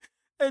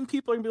 And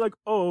people are gonna be like,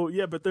 oh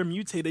yeah, but they're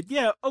mutated.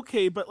 Yeah,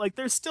 okay, but like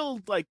they're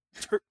still like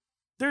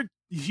they're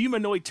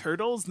humanoid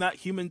turtles, not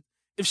human.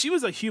 If she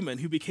was a human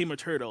who became a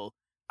turtle,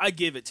 I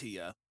give it to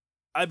you.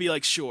 I'd be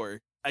like,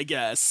 sure, I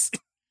guess.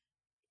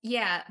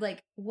 Yeah,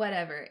 like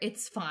whatever,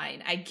 it's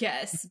fine, I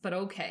guess, but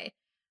okay.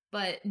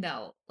 But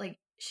no, like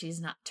she's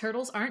not.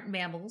 Turtles aren't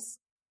mammals.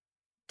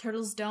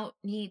 Turtles don't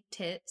need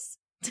tits.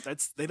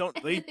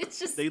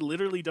 They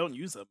literally don't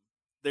use them.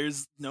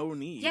 There's no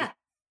need. Yeah.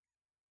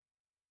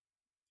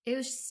 It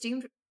was just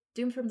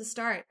doomed from the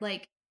start.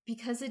 Like,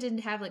 because it didn't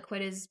have like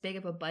quite as big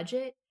of a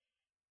budget,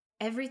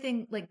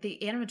 everything, like the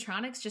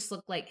animatronics just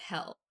looked like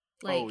hell.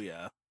 Like, oh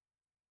yeah.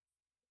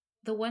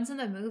 The ones in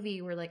the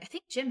movie were like, I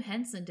think Jim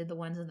Henson did the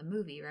ones in the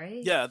movie,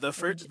 right? Yeah, the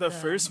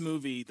first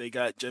movie they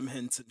got Jim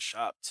Henson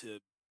shop to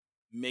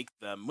make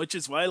them, which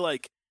is why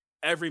like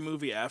every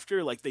movie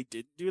after, like they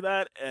didn't do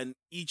that, and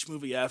each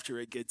movie after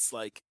it gets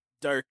like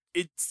dark.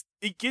 It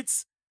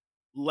gets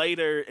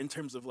lighter in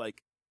terms of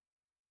like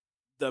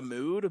the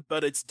mood,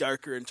 but it's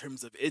darker in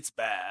terms of it's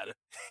bad.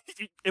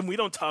 And we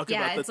don't talk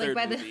about the third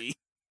movie.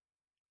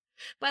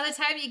 By the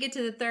time you get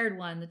to the third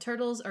one, the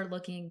turtles are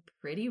looking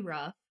pretty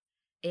rough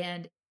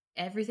and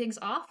everything's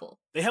awful.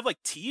 They have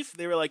like teeth.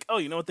 They were like, oh,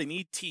 you know what? They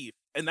need teeth.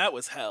 And that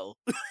was hell.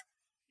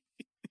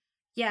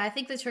 Yeah, I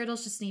think the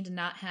turtles just need to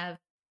not have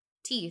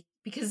teeth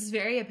because it's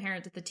very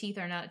apparent that the teeth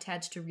are not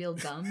attached to real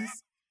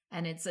gums.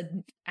 And it's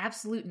an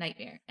absolute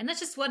nightmare. And that's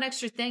just one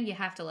extra thing you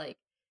have to like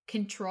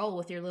control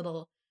with your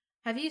little...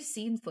 Have you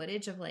seen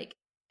footage of like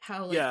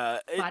how like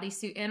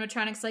bodysuit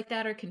animatronics like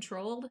that are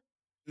controlled?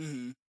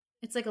 Mm-hmm.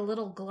 It's like a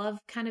little glove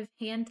kind of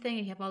hand thing,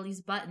 and you have all these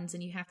buttons,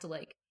 and you have to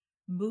like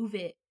move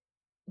it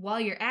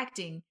while you're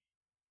acting.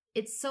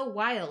 It's so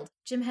wild.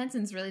 Jim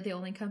Henson's really the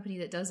only company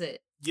that does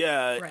it.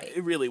 Yeah, right.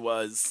 It really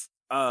was.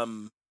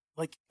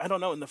 Like I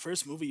don't know, in the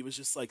first movie it was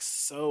just like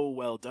so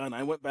well done.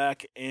 I went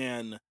back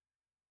and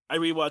I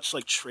rewatched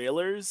like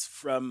trailers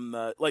from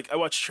I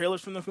watched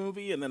trailers from the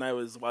movie, and then I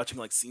was watching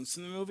like scenes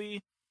from the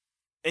movie.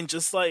 And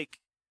just like,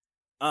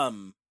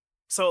 so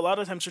a lot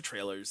of times for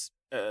trailers,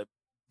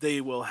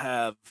 they will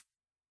have,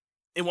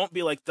 it won't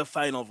be like the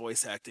final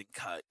voice acting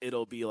cut.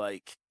 It'll be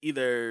like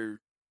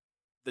either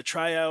the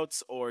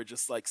tryouts or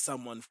just like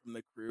someone from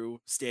the crew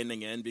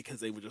standing in because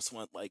they would just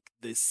want like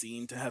this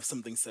scene to have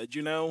something said,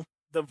 you know?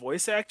 The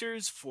voice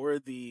actors for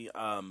the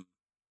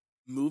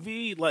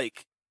movie,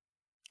 like,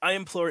 I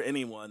implore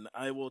anyone,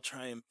 I will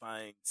try and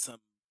find some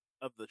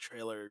of the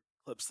trailer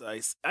clips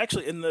that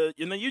actually in the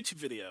YouTube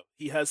video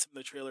he has some of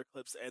the trailer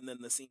clips and then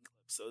the scene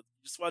clips, so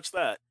just watch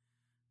that.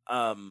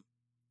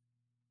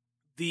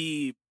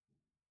 The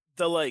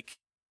like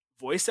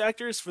voice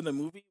actors for the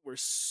movie were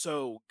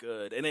so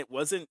good, and it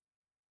wasn't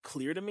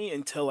clear to me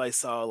until I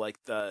saw like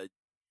the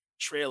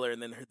trailer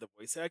and then heard the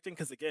voice acting,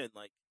 because again,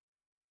 like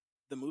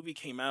the movie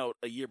came out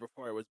a year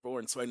before I was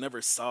born, so I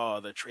never saw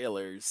the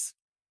trailers.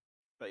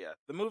 But yeah,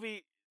 the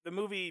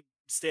movie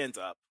stands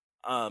up.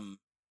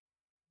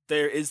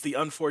 There is the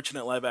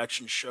unfortunate live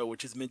action show,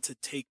 which is meant to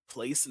take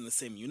place in the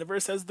same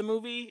universe as the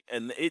movie,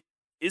 and it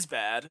is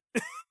bad.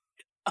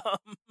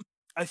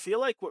 I feel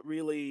like what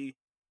really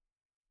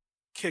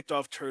kicked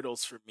off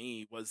Turtles for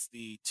me was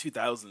the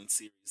 2000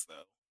 series,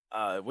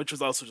 though, which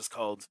was also just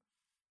called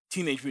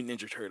Teenage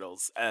Mutant Ninja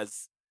Turtles,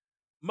 as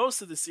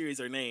most of the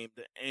series are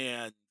named.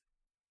 And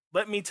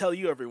let me tell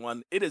you,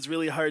 everyone, it is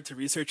really hard to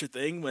research a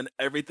thing when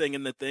everything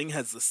in the thing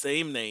has the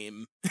same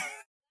name.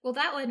 Well,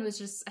 that one was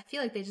just, I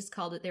feel like they just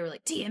called it, they were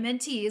like,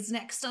 TMNT is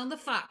next on the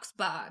Fox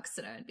box.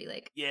 And I would be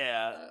like,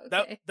 yeah, oh,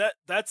 okay.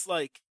 that's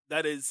like,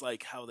 that is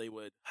like how they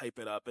would hype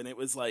it up. And it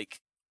was like,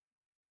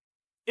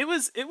 it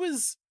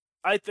was,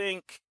 I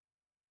think,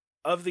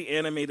 of the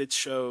animated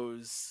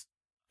shows,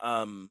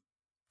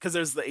 because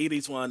there's the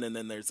 80s one and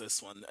then there's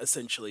this one,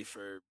 essentially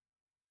for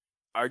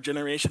our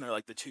generation, are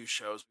like the two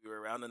shows we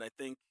were around. And I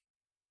think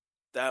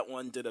that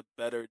one did a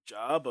better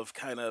job of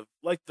kind of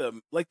like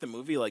the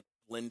movie, like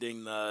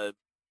blending the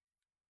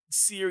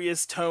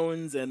serious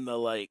tones and the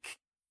like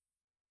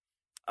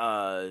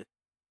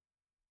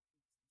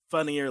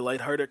funnier,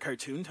 lighthearted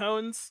cartoon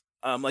tones.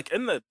 Like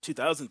in the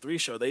 2003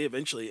 show, they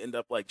eventually end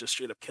up like just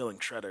straight up killing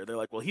Shredder. They're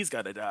like, well, he's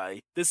got to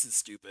die. This is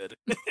stupid.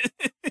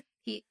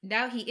 he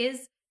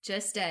is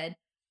just dead.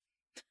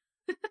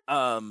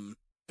 But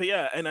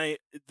yeah, and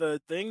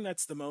the thing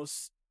that's the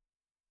most,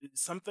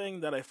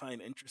 something that I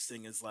find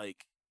interesting is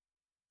like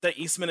that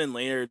Eastman and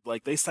Laird,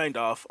 like they signed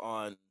off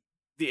on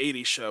the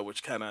 80s show,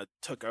 which kind of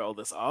took all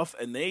this off,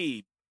 and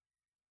they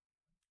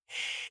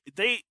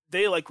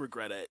they like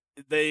regret it.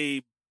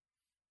 They,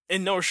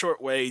 in no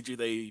short way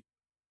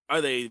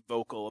are they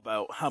vocal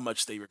about how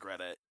much they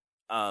regret it.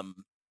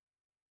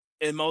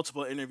 In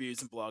multiple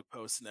interviews and blog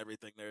posts and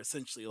everything, they're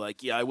essentially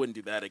like, yeah, I wouldn't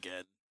do that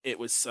again. It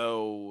was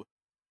so,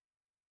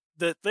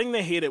 the thing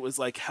they hated was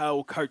like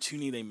how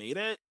cartoony they made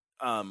it.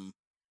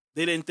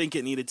 They didn't think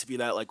it needed to be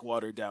that like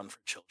watered down for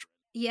children.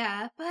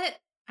 Yeah, but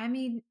I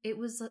mean, it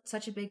was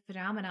such a big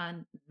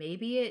phenomenon.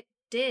 Maybe it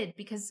did,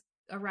 because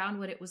around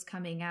when it was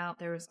coming out,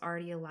 there was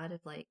already a lot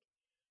of like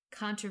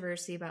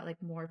controversy about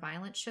like more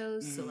violent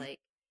shows. So like,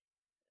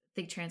 I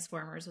think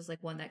Transformers was like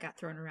one that got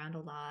thrown around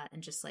a lot,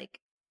 and just like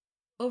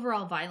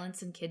overall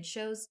violence in kids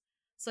shows.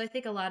 So I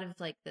think a lot of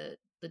like the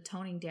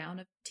toning down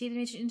of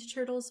Teenage Ninja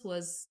Turtles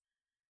was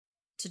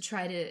to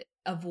try to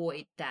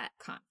avoid that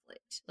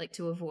conflict, like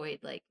to avoid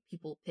like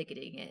people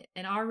picketing it.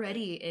 And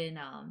already in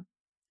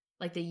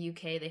like the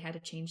UK, they had to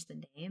change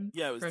the name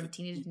from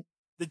Teenage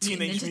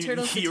Ninja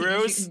Turtles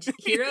Heroes.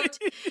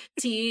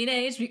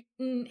 Teenage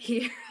Mutant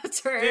Hero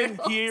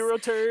Turtles. Hero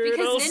Turtles.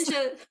 Because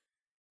Ninja.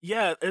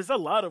 Yeah, there's a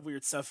lot of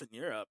weird stuff in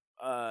Europe.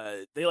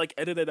 They like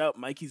edited out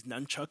Mikey's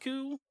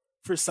nunchaku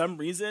for some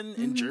reason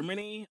in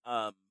Germany.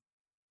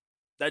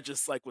 That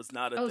just like was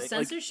not a thing.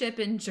 Censorship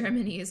in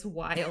Germany is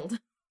wild.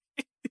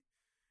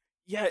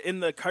 Yeah, in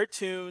the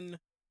cartoon,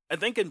 I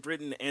think in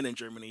Britain and in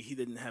Germany, he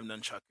didn't have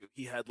nunchaku.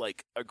 He had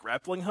like a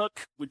grappling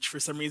hook, which for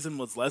some reason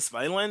was less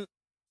violent,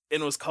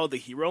 and was called the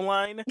hero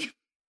line.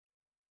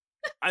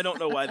 I don't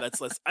know why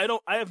that's less. I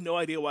have no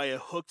idea why a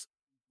hooked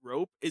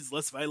rope is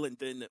less violent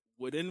than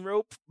wooden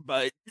rope,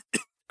 but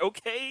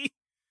okay.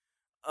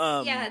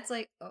 Yeah, it's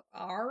like,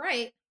 all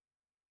right.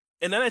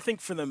 And then I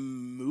think for the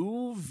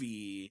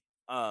movie,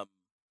 let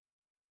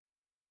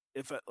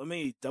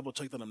me double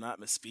check that I'm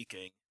not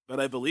misspeaking. But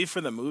I believe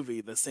for the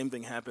movie, the same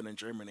thing happened in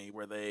Germany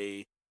where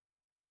they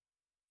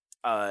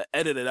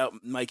edited out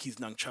Mikey's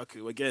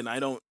nunchaku. Again, I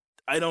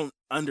don't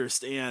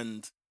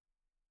understand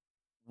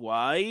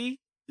why.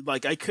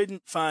 Like, I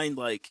couldn't find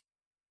like,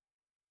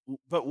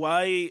 but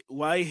why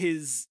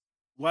is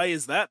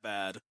that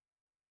bad?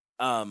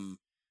 I'd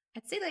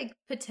say like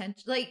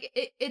potential. Like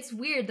it's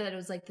weird that it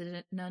was like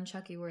the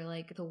nunchaku were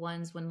like the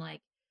ones when like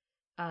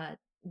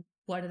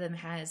one of them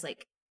has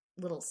like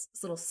little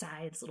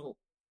sides, little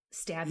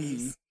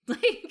stabbies.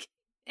 Like,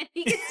 and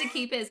he gets to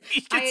keep his.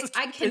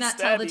 I cannot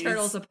tell the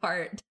turtles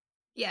apart.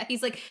 Yeah,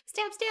 he's like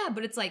stab,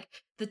 but it's like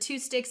the two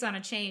sticks on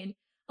a chain.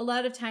 A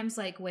lot of times,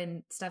 like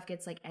when stuff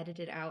gets like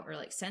edited out or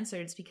like censored,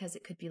 it's because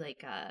it could be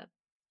like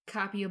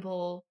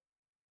copyable,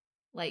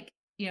 like,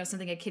 you know,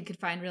 something a kid could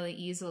find really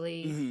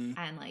easily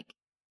and like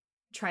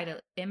try to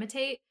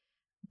imitate.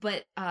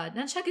 But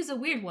nunchuck is a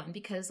weird one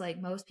because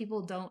like most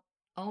people don't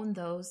own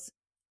those.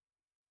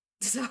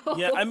 So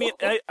yeah, I mean,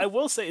 I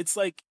will say it's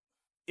like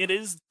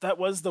that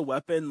was the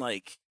weapon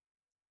like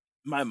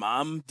my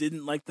mom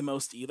didn't like the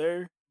most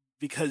either,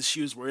 because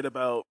she was worried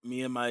about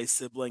me and my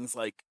siblings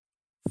like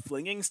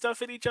flinging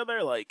stuff at each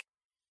other. Like,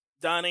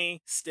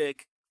 Donnie,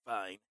 stick,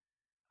 fine.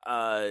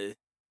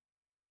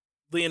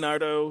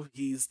 Leonardo,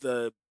 he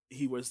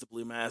wears the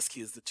blue mask, he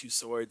has the two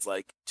swords,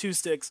 like two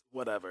sticks,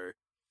 whatever.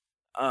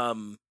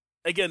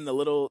 Again,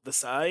 the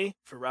sai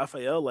for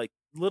Raphael, like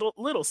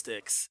little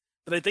sticks.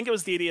 But I think it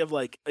was the idea of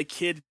like a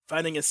kid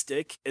finding a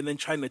stick and then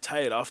trying to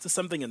tie it off to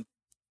something and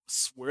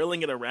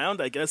swirling it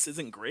around, I guess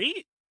isn't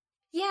great.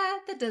 Yeah,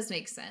 that does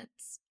make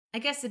sense. I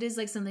guess it is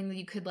like something that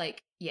you could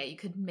like, yeah, you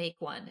could make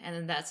one, and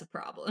then that's a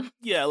problem.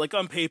 Yeah, like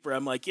on paper,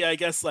 I'm like, yeah, I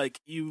guess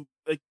like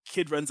a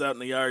kid runs out in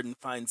the yard and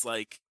finds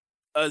like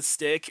a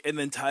stick and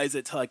then ties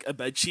it to like a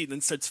bed sheet and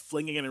then starts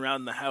flinging it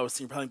around the house,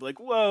 and you're probably like,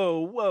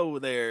 whoa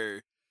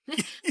there.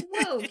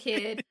 Whoa,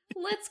 kid,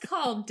 let's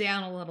calm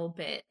down a little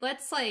bit.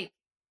 Let's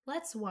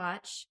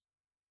watch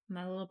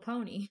My Little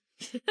Pony.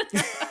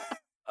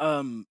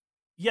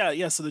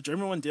 Yeah, so the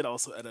German one did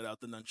also edit out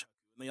the nunchaku,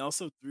 and they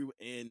also threw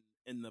in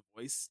the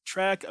voice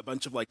track a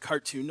bunch of like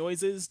cartoon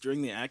noises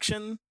during the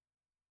action,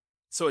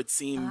 so it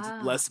seemed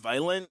less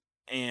violent.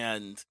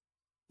 And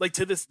like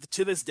to this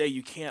day,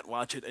 you can't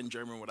watch it in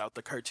German without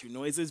the cartoon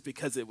noises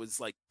because it was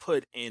like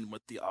put in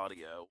with the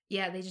audio.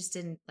 Yeah, they just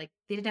didn't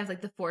have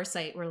like the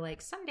foresight where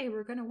like someday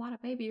we're gonna want to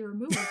maybe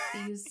remove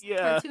these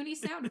cartoony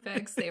sound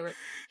effects. They were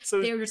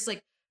just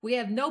like, we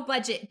have no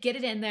budget, get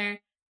it in there,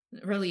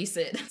 release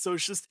it. So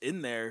it's just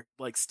in there,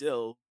 like,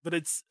 still, but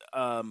it's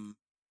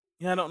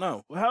yeah, I don't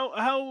know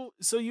how.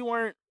 So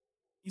you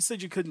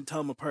said you couldn't tell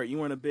them apart. You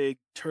weren't a big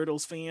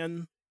Turtles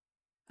fan.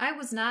 I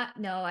was not.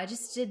 No, it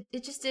just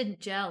didn't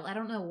gel. I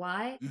don't know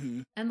why.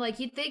 And like,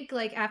 you'd think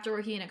like after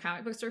working in a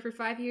comic book store for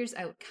 5 years,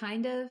 I would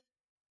kind of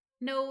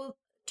know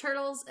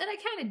Turtles, and I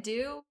kind of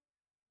do.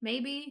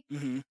 Maybe.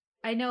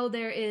 I know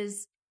there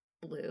is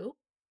blue,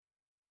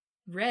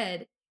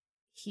 red.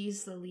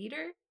 He's the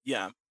leader.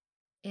 Yeah.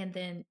 And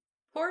then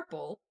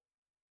purple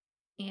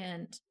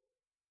and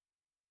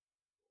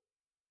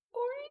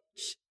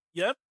orange.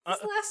 Yep. Is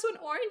the last one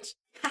orange?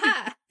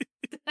 Ha!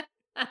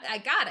 I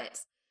got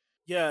it.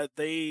 Yeah,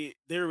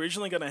 they're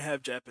originally gonna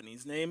have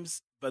Japanese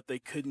names, but they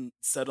couldn't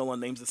settle on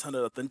names that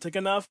sounded authentic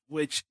enough,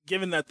 which,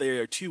 given that they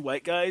are two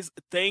white guys,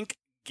 thank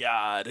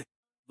God.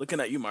 Looking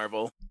at you,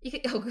 Marvel.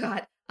 Oh,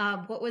 God.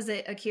 What was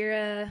it?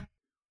 Akira?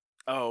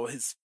 Oh,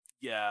 it's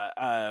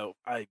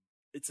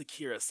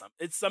Akira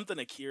it's something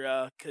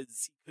Akira,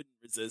 because he couldn't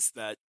resist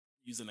that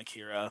using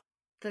Akira.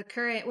 The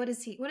current, what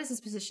is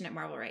his position at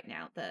Marvel right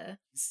now?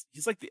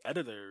 He's like the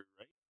editor,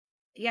 right?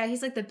 Yeah,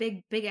 he's like the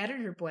big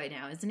editor boy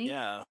now, isn't he?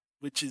 Yeah,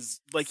 which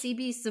is like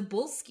CB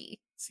Cebulski.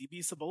 CB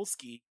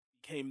Cebulski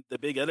became the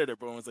big editor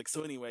boy and was like,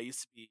 so anyway, I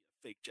used to be a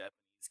fake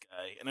Japanese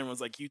guy. And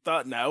everyone's like, you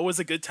thought now was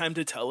a good time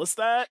to tell us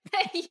that?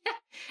 Yeah.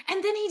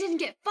 And then he didn't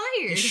get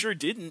fired. He sure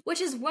didn't.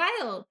 Which is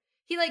wild.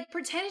 He like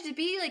pretended to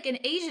be like an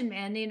Asian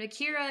man named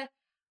Akira.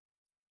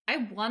 I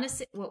want to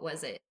say, what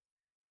was it?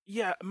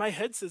 Yeah, my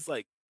head says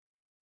like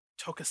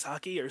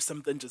Tokasaki or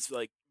something, just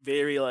like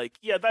very like,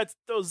 yeah, that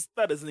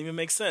doesn't even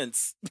make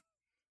sense.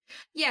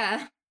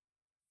 Yeah.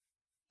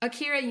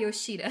 Akira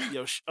Yoshida.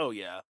 Oh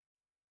yeah.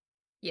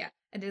 Yeah.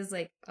 And it was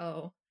like,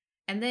 oh.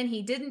 And then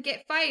he didn't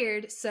get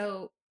fired,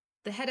 so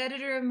the head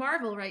editor of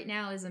Marvel right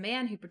now is a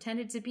man who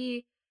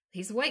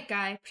he's a white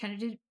guy,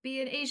 pretended to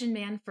be an Asian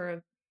man for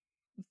a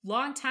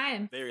long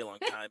time. Very long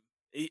time.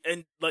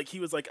 And like he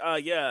was like,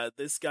 yeah,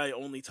 this guy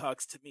only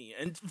talks to me.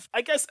 And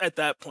I guess at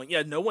that point,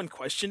 yeah, no one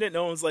questioned it.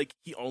 No one was like,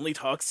 he only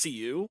talks to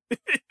you.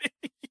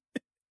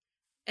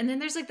 And then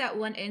there's like that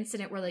one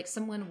incident where like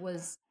someone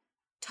was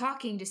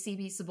talking to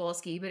CB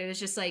Cebulski, but it was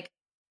just like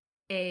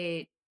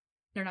to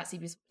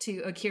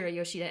Akira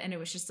Yoshida, and it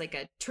was just like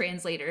a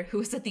translator who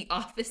was at the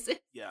office.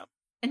 Yeah.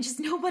 And just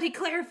nobody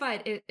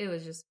clarified. It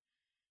was just,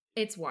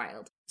 it's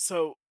wild.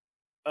 So,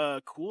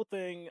 a cool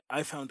thing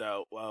I found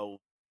out while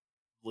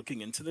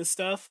looking into this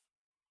stuff,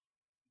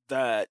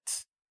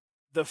 that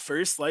the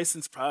first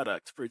licensed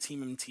product for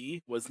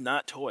TMNT was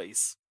not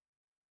toys.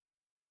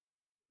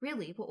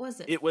 Really? What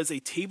was it? It was a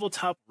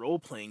tabletop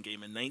role-playing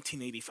game in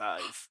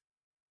 1985.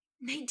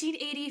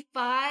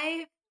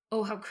 1985?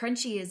 Oh, how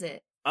crunchy is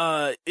it?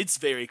 It's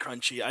very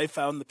crunchy. I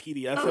found the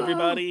PDF,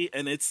 everybody,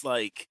 and it's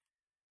like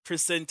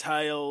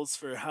percentiles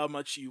for how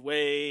much you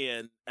weigh,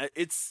 and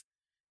it's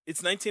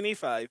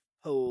 1985.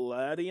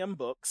 Palladium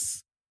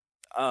Books.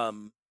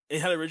 It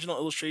had original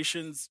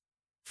illustrations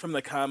from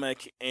the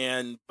comic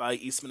and by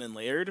Eastman and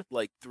Laird,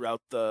 like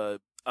throughout the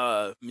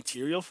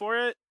material for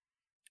it.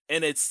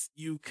 And it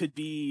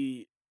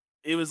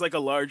was like a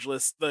large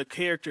list. The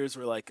characters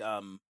were like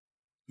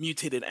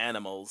mutated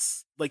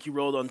animals. Like you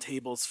rolled on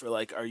tables for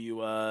like, are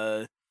you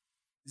a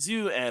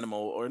zoo animal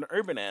or an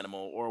urban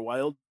animal or a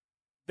wild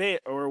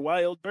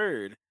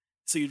bird?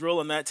 So you'd roll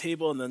on that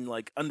table, and then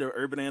like under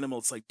urban animal,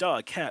 it's like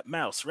dog, cat,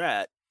 mouse,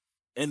 rat.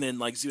 And then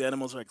like zoo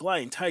animals are like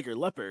lion, tiger,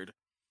 leopard.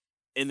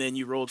 And then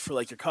you rolled for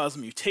like your cause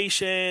of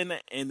mutation,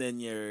 and then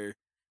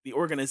the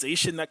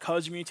organization that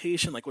caused your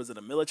mutation, like was it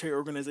a military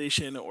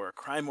organization or a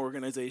crime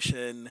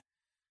organization?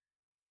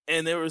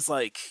 And there was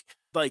like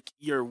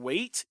your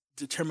weight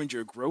determined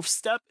your growth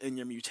step and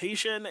your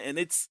mutation. And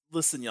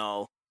listen,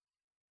 y'all,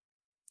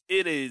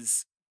 it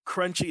is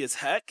crunchy as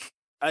heck.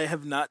 I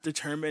have not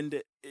determined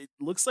it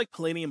looks like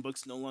Palladium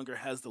Books no longer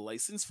has the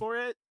license for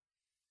it.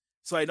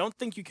 So I don't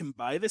think you can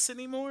buy this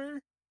anymore.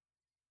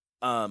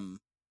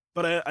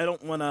 But I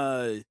don't want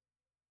to.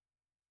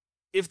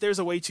 If there's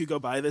a way to go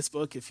buy this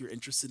book, if you're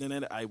interested in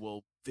it, I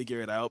will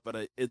figure it out.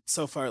 But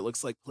so far it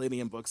looks like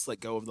Palladium Books let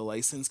go of the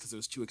license because it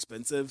was too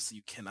expensive, so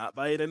you cannot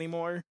buy it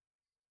anymore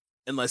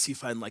unless you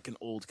find like an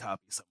old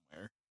copy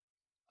somewhere,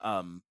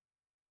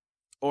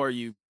 or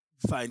you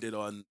find it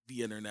on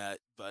the internet.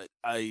 But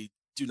I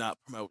do not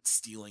promote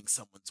stealing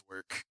someone's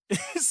work.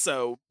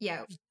 So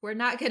yeah, we're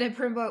not going to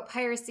promote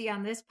piracy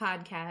on this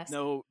podcast.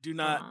 No, do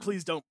not.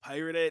 Please don't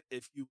pirate it.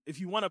 If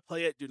you want to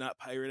play it, do not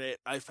pirate it.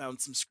 I found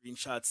some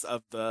screenshots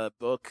of the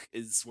book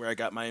is where I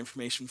got my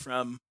information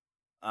from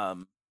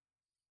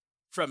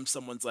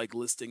someone's like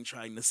listing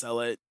trying to sell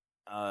it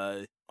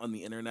on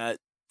the internet.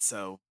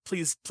 So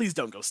please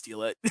don't go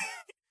steal it.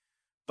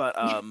 But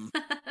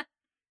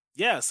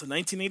yeah, so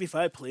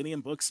 1985 Palladium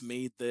Books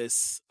made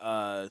this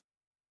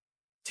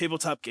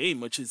tabletop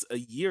game, which is a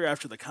year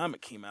after the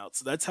comic came out.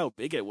 So that's how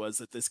big it was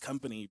that this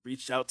company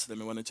reached out to them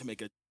and wanted to make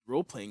a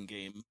role-playing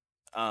game.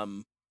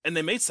 And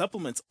they made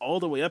supplements all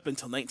the way up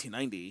until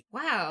 1990.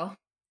 Wow.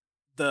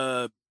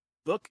 The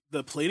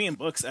Palladium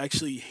Books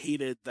actually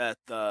hated that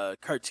the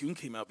cartoon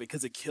came out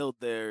because it killed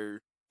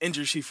their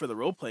industry for the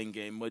role-playing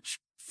game, which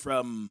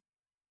from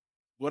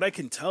what I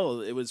can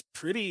tell, it was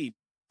pretty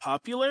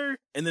popular.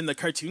 And then the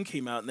cartoon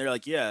came out and they're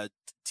like, yeah,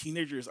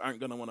 teenagers aren't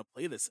going to want to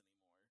play this anymore.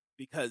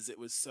 Because it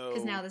was so...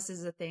 Because now this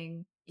is a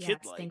thing. Yeah,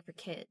 it's a thing for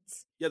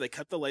kids. Yeah, they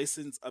cut the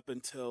license up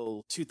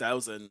until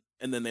 2000,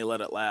 and then they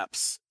let it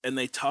lapse. And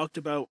they talked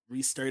about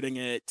restarting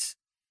it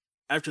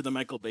after the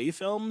Michael Bay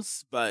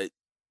films, but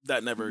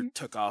that never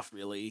took off,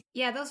 really.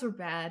 Yeah, those were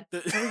bad.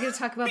 Are we going to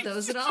talk about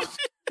those at all?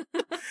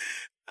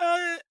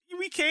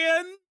 We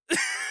can.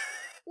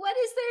 What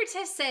is there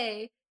to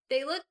say? They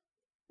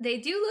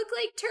do look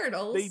like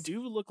turtles. They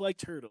do look like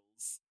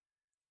turtles.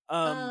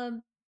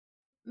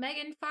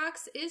 Megan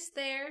Fox is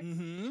there.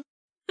 Mm-hmm.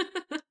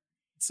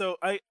 So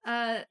I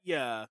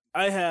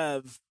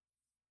have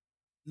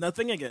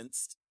nothing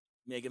against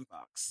Megan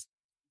Fox.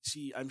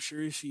 I'm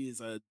sure she is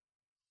a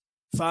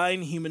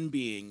fine human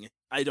being.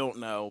 I don't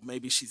know.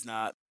 Maybe she's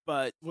not.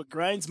 But what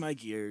grinds my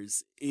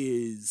gears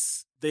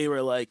is they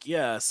were like,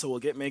 yeah, so we'll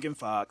get Megan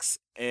Fox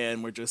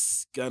and we're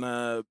just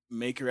gonna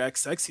make her act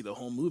sexy the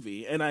whole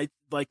movie. And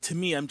to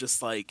me, I'm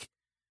just like,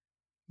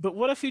 but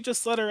what if you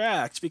just let her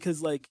act?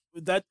 Because like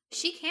that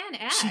she can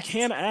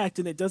act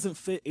and it doesn't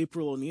fit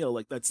April O'Neil.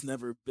 Like that's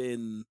never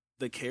been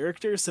the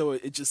character. So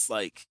it just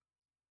like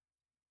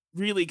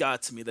really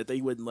got to me that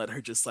they wouldn't let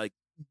her just like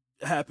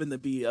happen to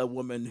be a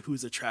woman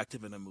who's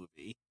attractive in a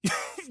movie.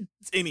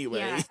 Anyway.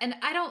 Yeah, and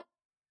I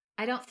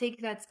don't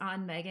think that's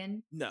on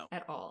Megan. No,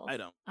 at all. I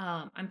don't.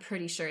 I'm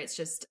pretty sure it's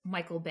just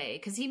Michael Bay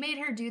because he made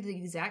her do the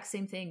exact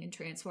same thing in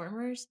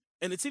Transformers.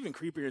 And it's even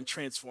creepier in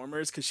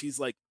Transformers because she's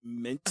like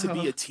meant to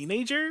be a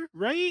teenager,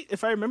 right?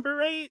 If I remember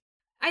right.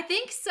 I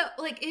think so.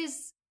 Like,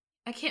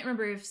 I can't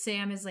remember if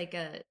Sam is like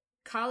a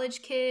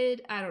college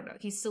kid. I don't know.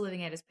 He's still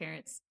living at his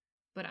parents,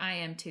 but I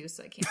am too,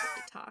 so I can't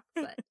really talk.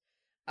 But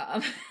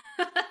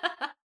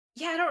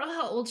yeah, I don't know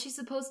how old she's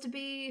supposed to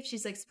be. If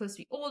she's like supposed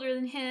to be older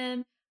than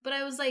him, but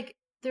I was like,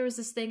 there was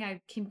this thing I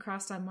came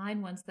across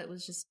online once that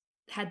was just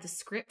had the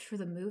script for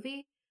the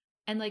movie.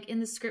 And like in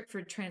the script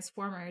for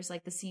Transformers,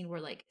 like the scene where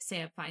like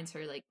Sam finds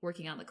her like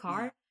working on the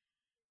car,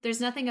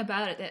 there's nothing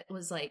about it that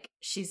was like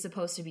she's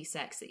supposed to be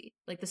sexy.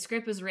 Like the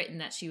script was written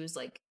that she was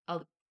like a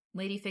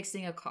lady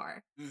fixing a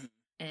car.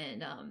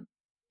 And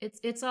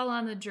it's all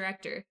on the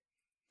director.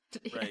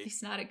 Right.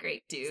 He's not a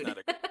great dude.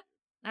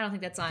 I don't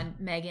think that's on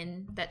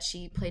Megan that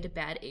she played a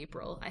bad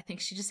April. I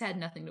think she just had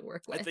nothing to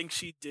work with. I think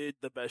she did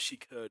the best she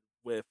could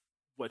with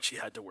what she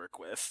had to work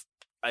with.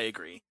 I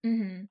agree.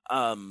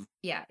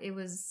 Yeah, it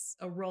was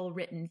a role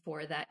written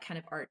for that kind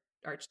of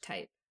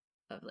archetype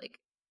of like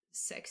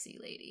sexy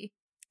lady.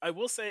 I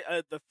will say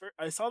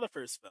I saw the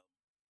first film.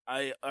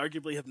 I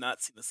arguably have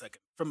not seen the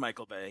second from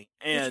Michael Bay.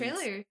 And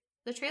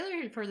the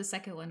trailer for the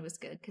second one was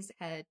good because it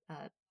had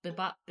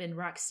Bebop and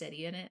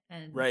Rocksteady in it,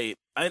 and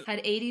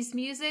had 80s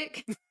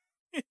music.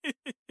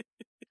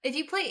 If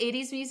you play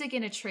 80s music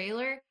in a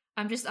trailer,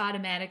 I'm just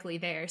automatically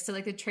there. So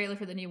like the trailer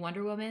for the new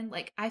Wonder Woman,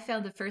 like I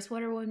found the first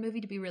Wonder Woman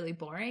movie to be really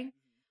boring,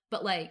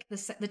 but like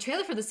the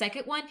trailer for the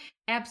second one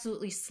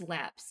absolutely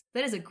slaps.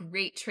 That is a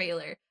great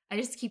trailer. I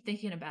just keep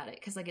thinking about it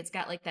because like it's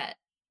got like that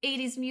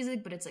 80s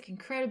music, but it's like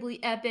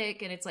incredibly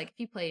epic, and it's like if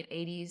you play an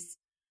 80s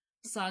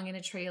song in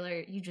a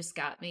trailer, you just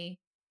got me.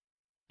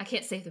 I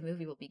can't say if the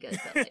movie will be good,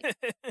 but like,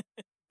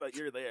 but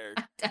you're there.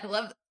 I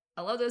love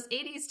those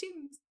 80s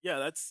tunes. Yeah,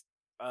 that's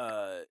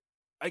I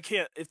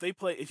can't if you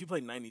play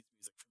 90s music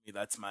for me,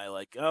 that's my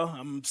like, oh,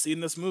 I'm seeing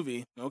this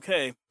movie.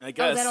 Okay, I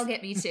guess. Oh, that'll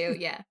get me too,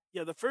 yeah.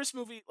 Yeah, the first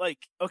movie,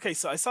 like, okay,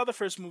 so I saw the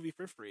first movie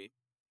for free.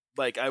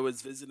 Like I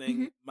was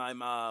visiting my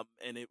mom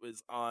and it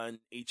was on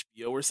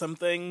HBO or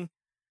something.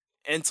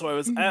 And so I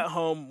was at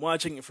home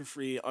watching it for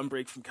free on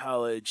break from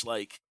college,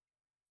 like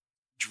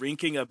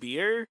drinking a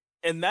beer,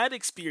 and that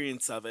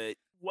experience of it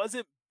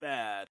wasn't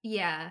bad.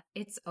 Yeah,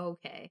 it's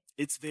okay.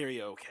 It's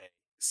very okay.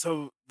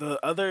 So the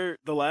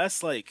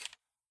last, like,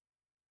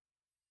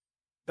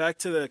 back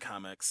to the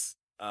comics,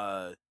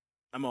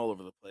 I'm all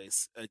over the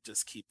place. I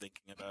just keep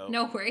thinking about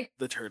no worry.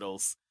 The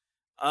Turtles.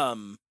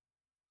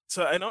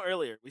 So I know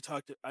earlier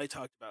I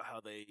talked about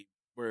how they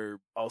were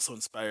also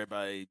inspired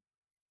by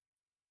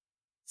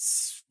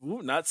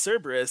not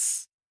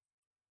Cerberus.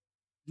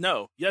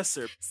 No, yes,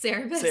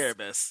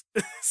 Cerebus.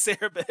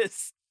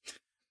 Cerebus.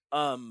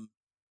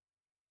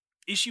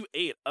 Issue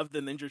 8 of the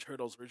Ninja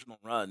Turtles original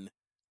run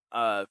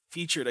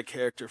featured a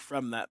character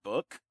from that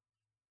book,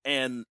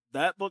 and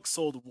that book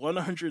sold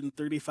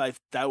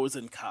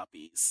 135,000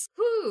 copies.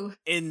 Whew.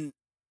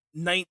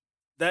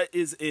 That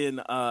is in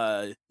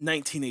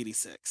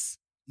 1986.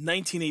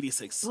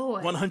 1986.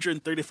 Boy.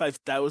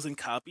 135,000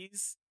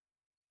 copies?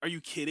 Are you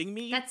kidding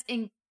me? That's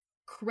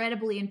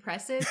incredibly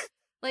impressive.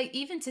 Like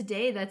even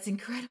today, that's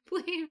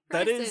incredibly impressive.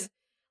 That is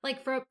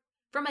like from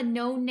a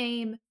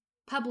no-name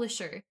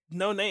publisher.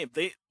 No name.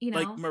 They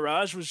like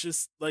Mirage was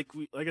just like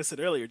I said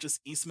earlier, just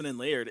Eastman and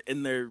Laird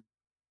in their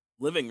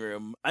living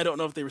room. I don't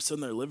know if they were still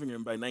in their living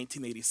room by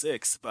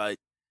 1986, but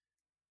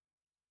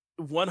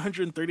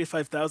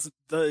 135,000.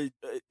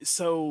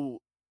 So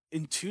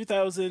in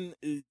 2000,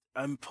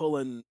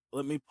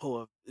 let me pull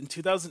up in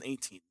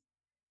 2018.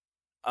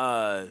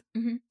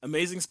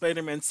 Amazing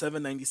Spider-Man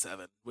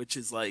 797, which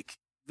is like,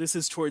 this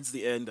is towards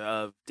the end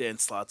of Dan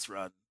Slott's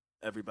run.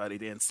 Everybody,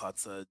 Dan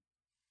Slott's a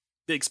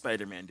big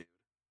Spider-Man dude.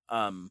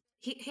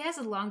 He has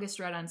the longest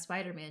run on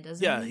Spider-Man,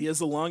 doesn't he? Yeah, he has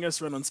the longest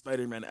run on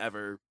Spider-Man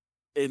ever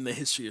in the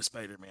history of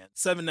Spider-Man.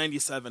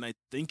 797, I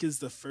think, is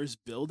the first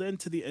build-in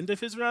to the end of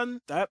his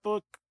run. That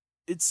book,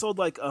 it sold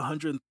like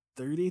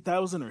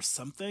 130,000 or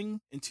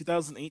something in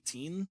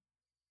 2018.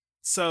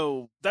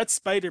 So that's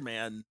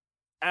Spider-Man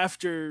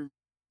after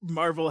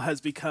Marvel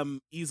has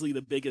become easily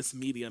the biggest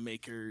media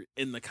maker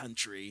in the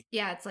country.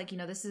 Yeah, it's like,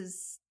 this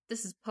is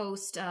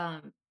post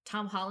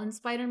Tom Holland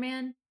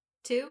Spider-Man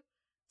too.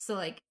 So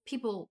like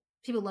people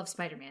people love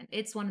Spider-Man.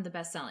 It's one of the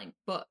best-selling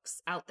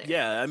books out there.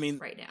 Yeah, I mean,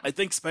 right now. I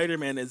think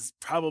Spider-Man is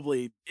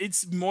probably,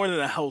 it's more than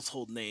a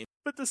household name.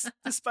 But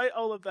despite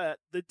all of that,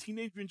 the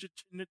Teenage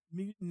Mutant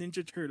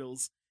Ninja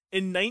Turtles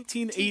in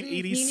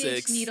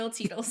 1986... Needle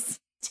Teetles.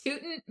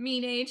 Tootin'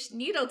 Mean-Age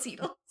Needle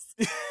Teetles.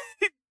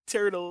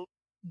 Turtle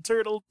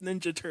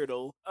Ninja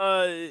Turtle.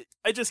 I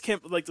just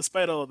can't, like,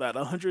 despite all of that,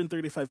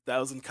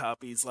 135,000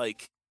 copies,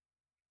 like,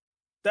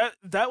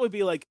 that would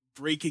be like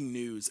breaking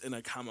news in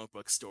a comic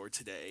book store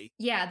today.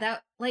 Yeah,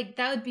 that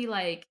would be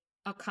like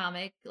a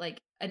comic,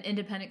 like an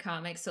independent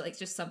comic, so like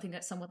just something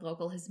that someone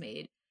local has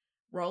made,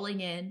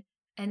 rolling in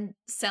and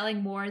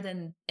selling more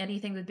than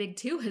anything the Big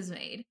Two has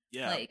made.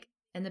 Yeah. Like,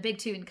 and the Big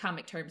Two in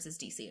comic terms is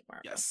DC and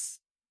Marvel. Yes.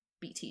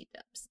 BT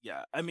dubs.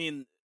 Yeah, I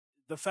mean,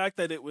 the fact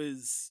that it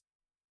was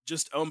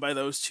just owned by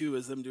those two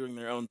as them doing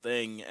their own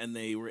thing, and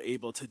they were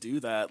able to do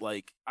that,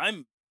 like,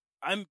 I'm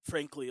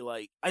frankly,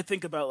 like, I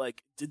think about,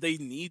 like, did they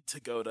need to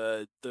go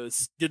to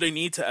this? Did they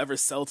need to ever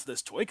sell to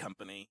this toy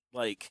company?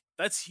 Like,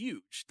 that's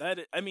huge.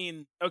 I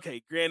mean,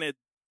 okay, granted,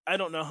 I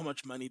don't know how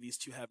much money these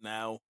two have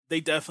now.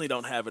 They definitely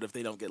don't have it if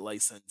they don't get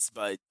licensed,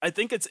 but I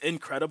think it's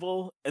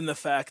incredible in the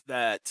fact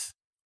that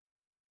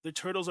the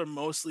Turtles are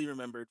mostly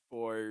remembered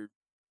for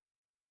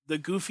the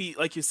goofy,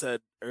 like you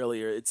said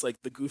earlier, it's like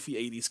the goofy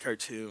 80s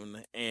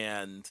cartoon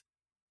and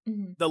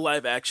the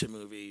live action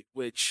movie,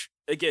 which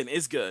again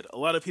is good. A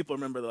lot of people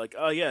remember, they're like,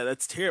 oh yeah,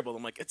 that's terrible.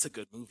 I'm like, it's a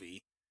good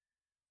movie.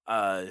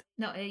 No,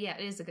 yeah,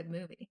 it is a good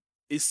movie.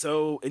 Is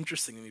so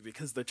interesting to me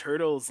because the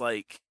Turtles,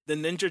 like, the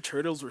Ninja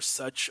Turtles were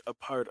such a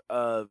part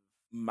of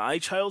my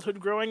childhood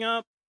growing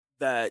up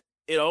that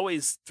it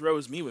always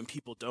throws me when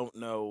people don't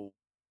know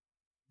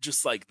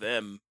just like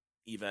them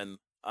even.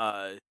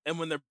 And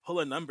when they're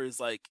pulling numbers,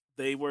 like,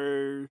 they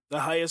were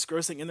the highest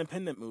grossing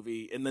independent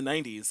movie in the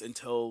 90s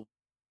until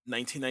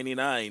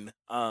 1999.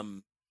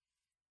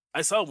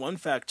 I saw one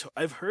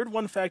I've heard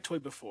one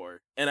factoid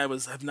before, and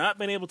have not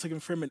been able to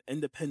confirm it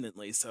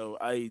independently, so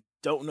I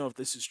don't know if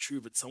this is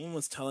true, but someone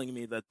was telling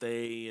me that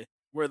they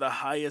were the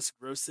highest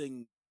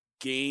grossing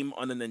game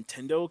on a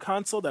Nintendo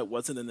console that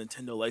wasn't a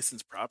Nintendo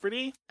licensed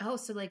property. Oh,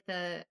 so like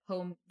the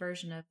home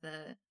version of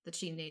the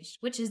Teenage,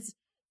 which is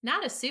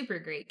not a super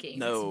great game.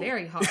 No. It's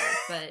very hard,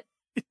 but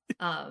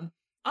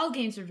all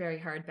games were very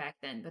hard back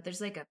then, but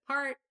there's like a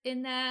part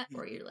in that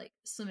where you're like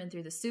swimming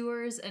through the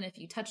sewers, and if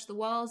you touch the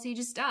walls, you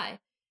just die.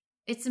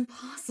 It's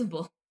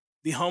impossible.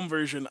 The home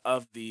version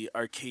of the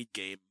arcade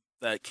game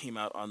that came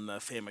out on the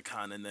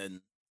Famicom and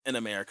then in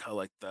America,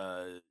 like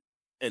the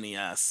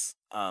NES,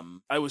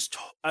 I was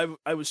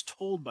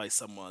told by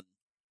someone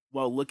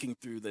while looking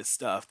through this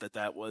stuff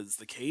that was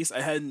the case.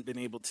 I hadn't been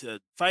able to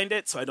find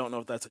it, so I don't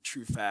know if that's a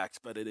true fact,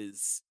 but it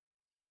is,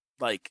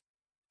 like,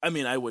 I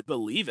mean, I would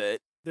believe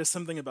it. There's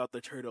something about the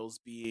Turtles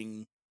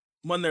being,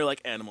 one, they're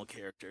like animal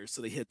characters,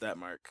 so they hit that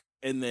mark.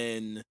 And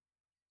then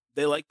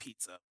they like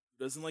pizza.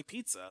 Who doesn't like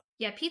pizza?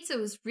 Yeah, pizza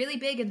was really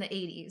big in the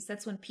 80s.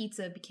 That's when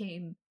pizza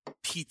became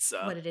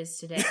what it is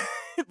today.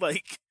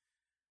 Like,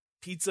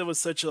 pizza was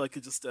such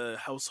just a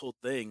household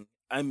thing.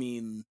 I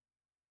mean,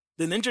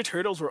 the Ninja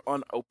Turtles were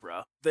on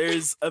Oprah.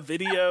 There's a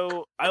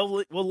video,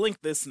 we'll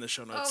link this in the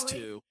show notes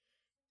too.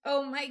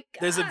 Oh my god.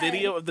 There's a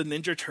video of the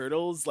Ninja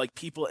Turtles, like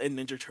people in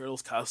Ninja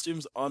Turtles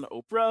costumes on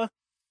Oprah.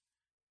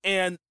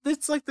 And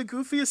it's like the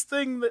goofiest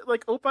thing that,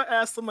 like, Oprah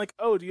asked them, like,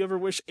 oh, do you ever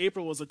wish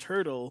April was a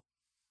turtle?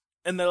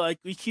 And they're like,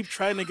 we keep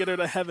trying to get her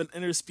to have an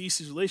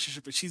interspecies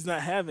relationship, but she's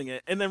not having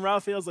it. And then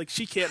Raphael's like,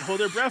 she can't hold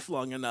her breath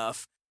long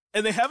enough.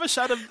 And they have a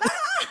shot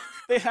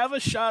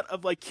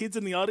of like kids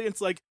in the audience,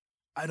 like,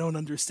 I don't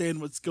understand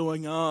what's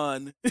going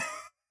on. Oh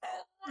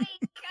my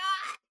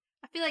god.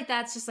 I feel like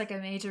that's just like a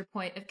major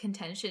point of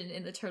contention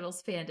in the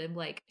Turtles fandom.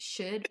 Like,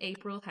 should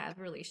April have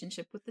a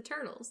relationship with the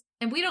Turtles?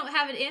 And we don't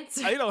have an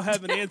answer. I don't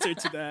have an answer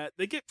to that.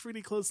 They get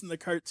pretty close in the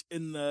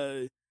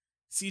CGI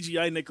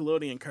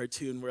Nickelodeon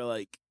cartoon where,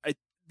 like,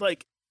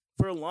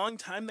 for a long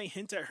time they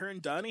hint at her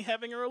and Donnie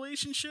having a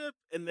relationship,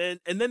 and then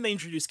they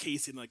introduce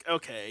Casey and, like,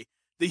 okay,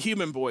 the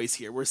human boy's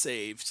here. We're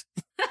saved.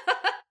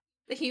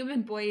 The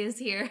human boy is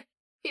here.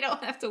 We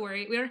don't have to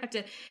worry. We don't have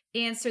to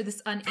answer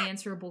this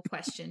unanswerable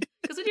question.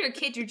 Because when you're a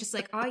kid, you're just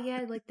like, oh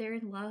yeah, like, they're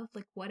in love,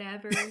 like,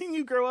 whatever. And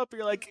you grow up,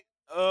 you're like,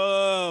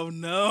 oh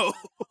no.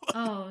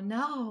 Oh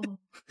no.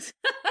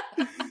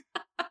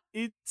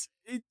 It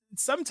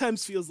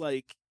sometimes feels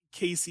like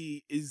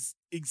Casey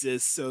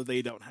exists so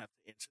they don't have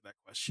to answer that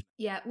question.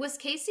 Yeah. Was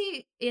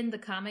Casey in the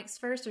comics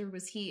first, or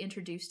was he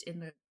introduced in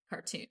the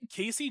cartoon?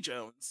 Casey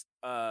Jones,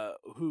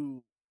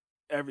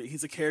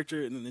 he's a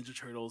character in the Ninja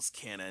Turtles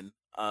canon.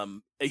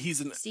 He's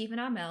Stephen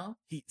Amell.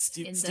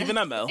 Stephen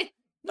Amell.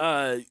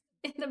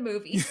 In the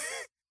movie.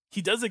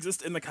 He does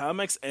exist in the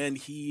comics, and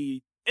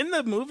in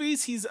the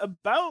movies he's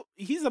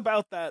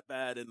about that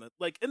bad.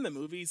 In the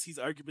movies, he's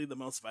arguably the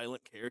most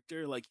violent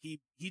character. Like, he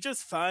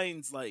just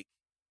finds, like,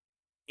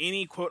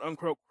 any quote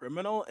unquote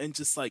criminal and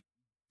just, like,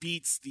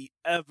 beats the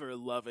ever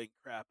loving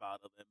crap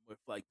out of them with,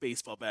 like,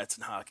 baseball bats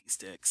and hockey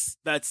sticks.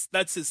 That's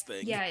his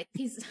thing. Yeah,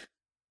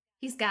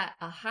 he's got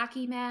a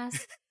hockey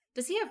mask.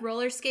 Does he have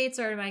roller skates,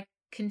 or am I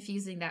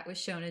confusing that with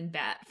Shonen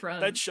Bat from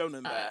That's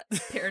Shonen Bat.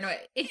 Paranoia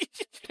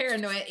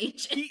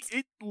Agent.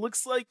 It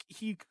looks like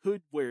he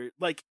could wear,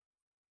 like,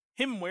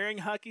 him wearing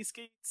hockey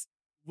skates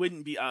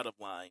wouldn't be out of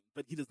line,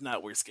 but he does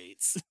not wear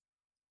skates.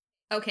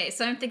 Okay,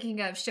 so I'm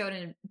thinking of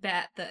Shonen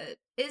Bat.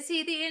 Is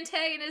he the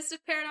antagonist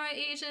of Paranoia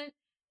Agent?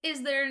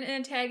 Is there an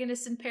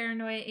antagonist in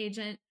Paranoia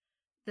Agent?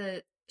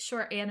 The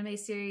short anime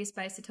series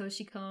by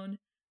Satoshi Kon?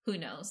 Who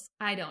knows?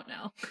 I don't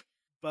know.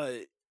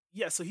 But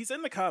yeah, so he's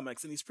in the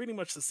comics and he's pretty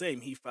much the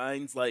same. He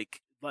finds like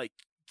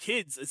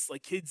kids, it's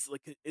like kids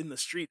like in the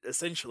street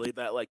essentially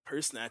that like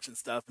purse snatch and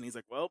stuff, and he's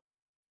like, well,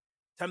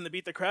 time to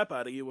beat the crap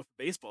out of you with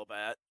a baseball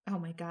bat. Oh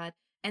my god.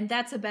 And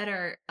that's a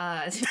better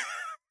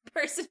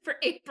person for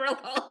April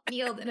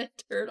O'Neil than a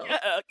turtle.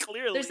 Yeah,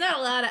 clearly. There's not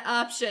a lot of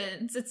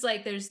options. It's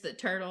like there's the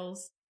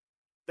turtles.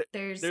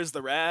 There's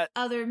the rat.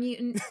 Other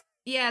mutant.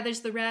 Yeah,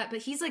 there's the rat,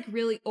 but he's like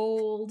really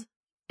old.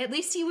 At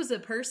least he was a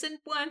person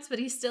once, but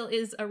he still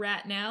is a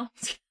rat now.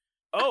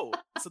 Oh,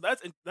 so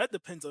that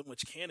depends on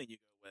which canon you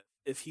go with.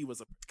 If he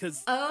was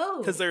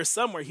because there's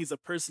some where he's a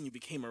person who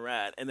became a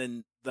rat, and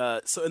then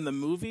so in the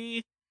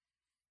movie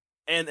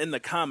and in the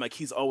comic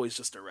he's always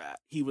just a rat.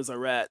 He was a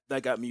rat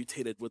that got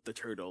mutated with the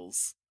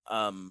turtles.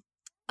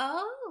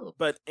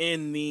 But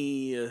in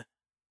the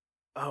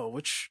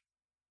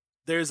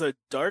there's a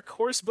Dark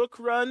Horse book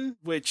run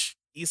which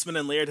Eastman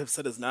and Laird have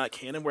said is not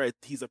canon, where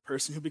he's a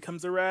person who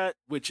becomes a rat,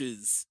 which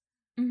is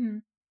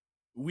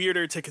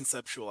weirder to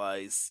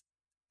conceptualize.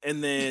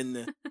 And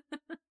then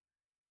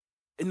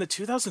in the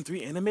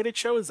 2003 animated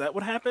show, is that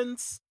what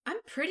happens? I'm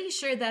pretty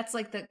sure that's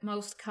like the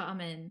most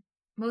common.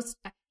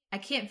 I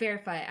can't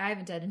verify. I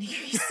haven't done any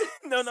research.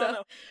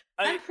 No.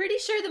 I'm pretty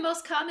sure the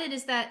most common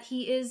is that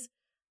he is,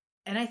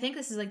 and I think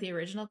this is like the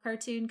original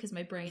cartoon because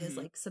my brain is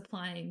like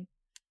supplying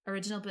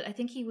original, but I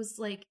think he was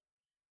like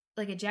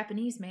a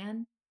Japanese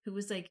man who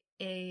was like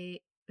a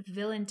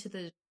villain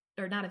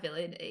or not a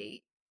villain,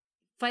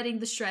 fighting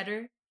the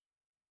Shredder,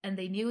 and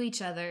they knew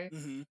each other,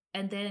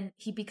 and then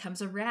he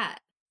becomes a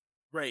rat.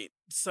 Right.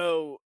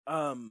 So,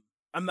 I'm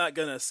not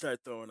gonna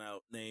start throwing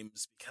out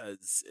names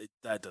because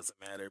that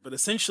doesn't matter. But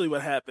essentially,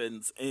 what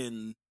happens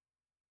in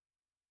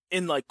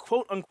like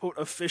quote unquote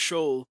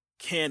official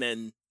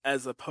canon,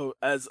 as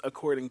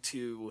according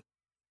to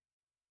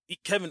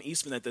Kevin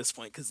Eastman at this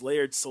point, because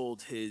Laird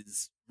sold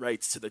his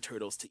rights to the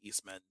Turtles to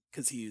Eastman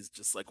because he's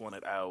just like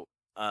wanted out.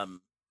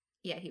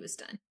 Yeah, he was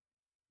done.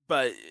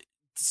 But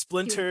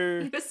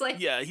Splinter, he was like,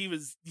 yeah,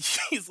 he's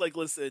like,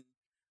 listen,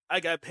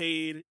 I got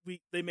paid.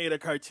 They made a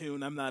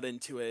cartoon. I'm not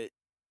into it.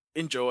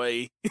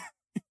 Enjoy.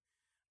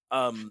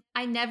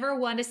 I never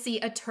want to see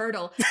a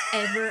turtle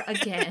ever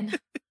again.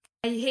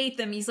 I hate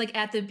them. He's like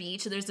at the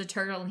beach and there's a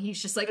turtle and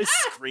he's just like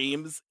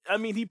screams. I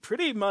mean, he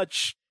pretty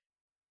much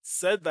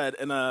said that.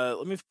 And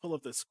let me pull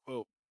up this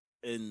quote.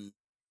 In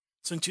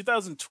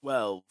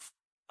 2012,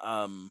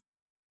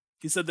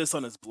 he said this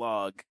on his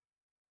blog.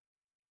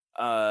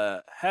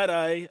 Had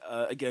I,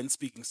 again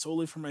speaking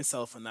solely for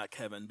myself and not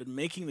Kevin, been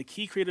making the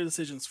key creative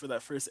decisions for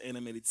that first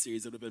animated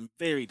series, it would have been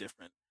very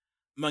different.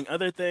 Among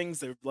other things,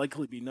 there would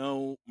likely be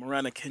no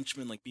moronic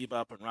henchmen like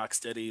Bebop and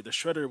Rocksteady. The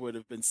Shredder would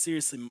have been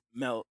seriously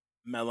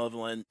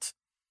malevolent.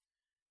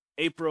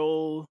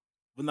 April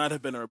would not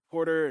have been a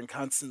reporter and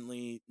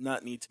constantly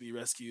not need to be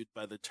rescued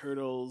by the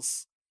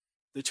Turtles.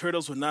 The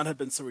Turtles would not have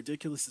been so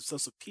ridiculous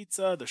obsessed with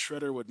pizza. The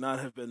Shredder would not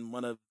have been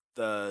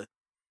The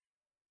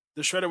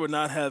Shredder would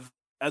not have,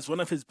 as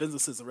one of his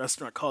businesses, a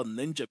restaurant called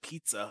Ninja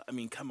Pizza. I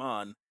mean, come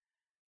on.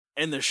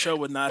 And the show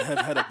would not have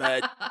had a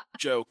bad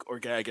joke or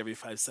gag every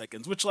 5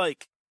 seconds, which,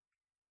 like,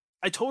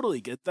 I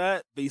totally get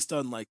that based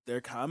on, like,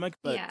 their comic,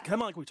 but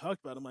kind of like we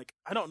talked about, I'm like,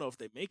 I don't know if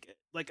they make it.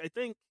 Like, I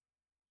think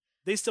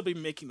they still be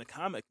making the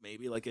comic,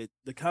 maybe. Like,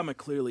 the comic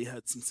clearly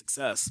had some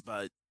success,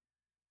 but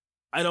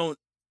I don't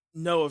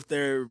know if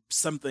they're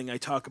something I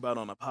talk about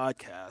on a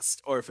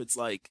podcast, or if it's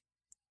like,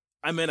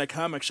 I'm in a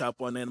comic shop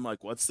one day and I'm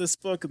like, what's this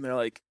book? And they're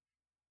like,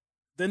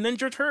 The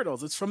Ninja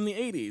Turtles. It's from the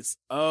 80s.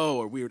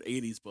 Oh, a weird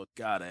 80s book.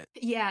 Got it.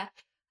 Yeah.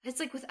 It's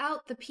like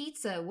without the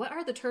pizza. What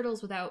are the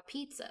Turtles without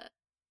pizza?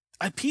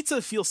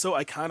 Pizza feels so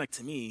iconic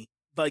to me.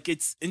 Like,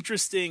 it's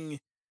interesting.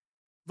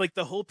 Like,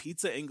 the whole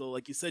pizza angle,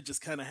 like you said,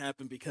 just kind of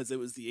happened because it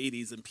was the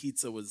 80s and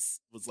pizza was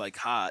like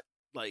hot.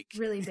 Like,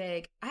 really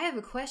big. I have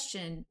a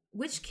question.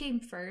 Which came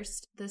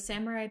first, the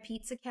Samurai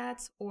Pizza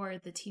Cats or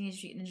the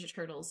Teenage Mutant Ninja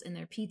Turtles in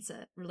their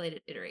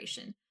pizza-related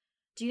iteration?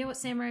 Do you know what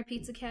Samurai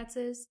Pizza Cats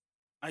is?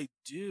 I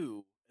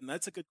do, and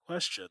that's a good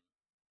question.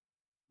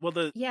 Well,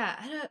 the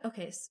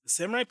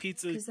Samurai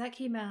Pizza, because that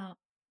came out.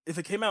 If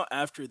it came out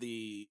after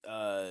the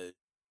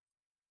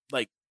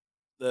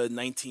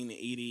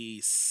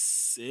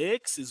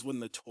 1986 is when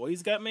the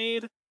toys got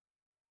made.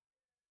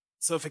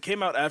 So if it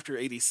came out after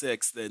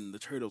 86, then the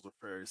Turtles were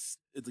first,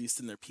 at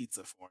least in their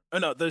pizza form. Oh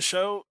no, the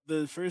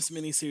first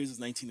miniseries was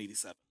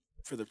 1987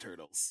 for the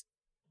Turtles.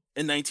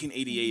 In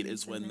 1988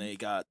 is when they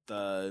got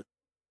the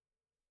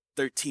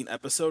 13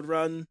 episode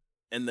run,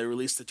 and they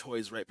released the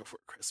toys right before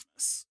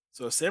Christmas.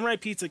 So if Samurai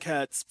Pizza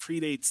Cats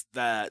predates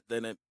that,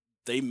 then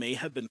they may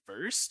have been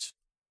first.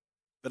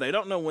 but I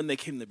don't know when they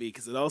came to be,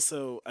 because it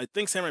also, I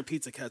think Samurai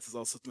Pizza Cats is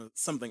also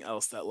something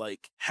else that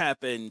like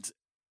happened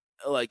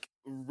like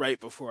right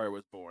before I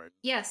was born.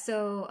 Yeah,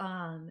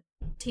 so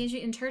Teenage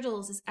Mutant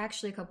Turtles is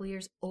actually a couple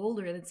years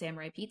older than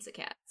Samurai Pizza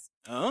Cats.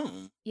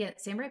 Oh. Yeah,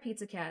 Samurai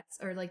Pizza Cats,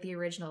 or like the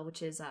original,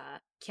 which is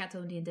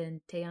Kyato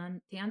Ninden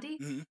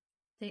Teandi?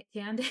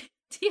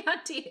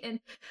 Teandi in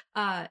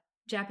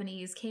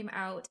Japanese, came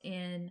out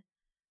in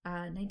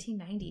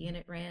 1990, and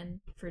it ran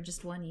for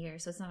just 1 year,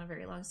 so it's not a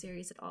very long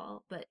series at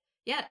all. But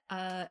yeah,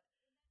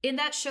 in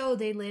that show,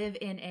 they live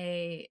in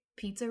a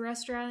pizza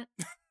restaurant.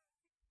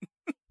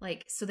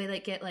 Like, so they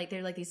like get like,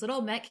 they're like these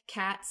little mech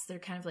cats. They're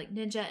kind of like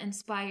ninja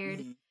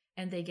inspired,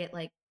 and they get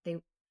like,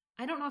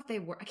 I don't know if they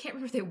work, I can't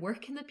remember if they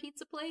work in the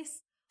pizza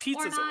place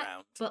Pizza's or not,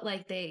 around. but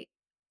like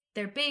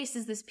their base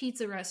is this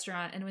pizza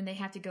restaurant, and when they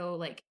have to go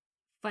like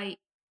fight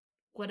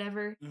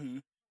whatever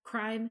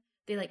crime,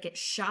 they like get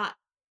shot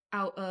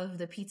out of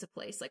the pizza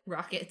place like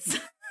rockets.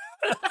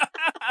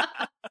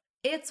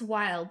 It's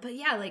wild. But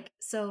yeah, like,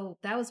 so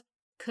that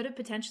could have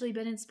potentially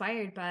been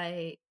inspired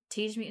by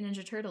Teenage Mutant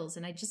Ninja Turtles,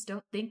 and I just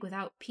don't think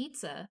without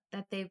pizza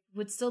that they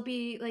would still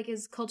be like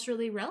as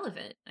culturally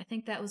relevant. I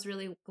think that was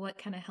really what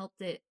kind of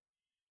helped it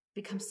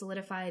become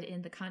solidified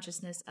in the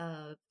consciousness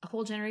of a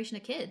whole generation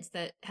of kids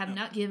that have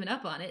not given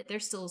up on it.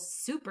 They're still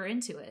super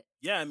into it.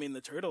 Yeah, I mean,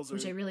 the Turtles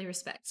which I really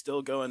respect.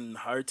 Still going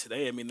hard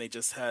today. I mean, they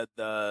just had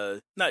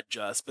not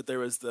just, but there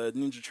was the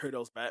Ninja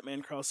Turtles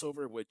Batman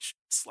crossover, which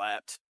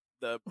slapped.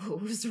 It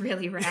was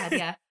really rad,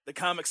 yeah. The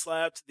comic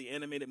slapped, the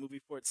animated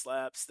movie for it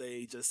slaps.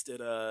 They just did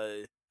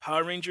a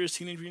Power Rangers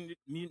Teenage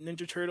Mutant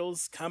Ninja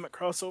Turtles comic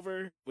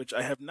crossover, which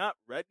I have not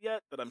read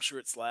yet, but I'm sure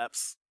it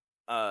slaps.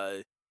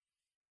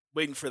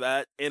 Waiting for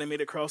that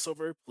animated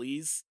crossover,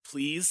 please.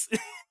 Please,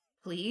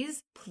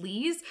 please.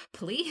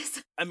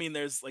 I mean,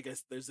 there's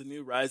a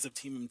new Rise of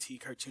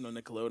TMNT cartoon on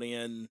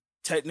Nickelodeon.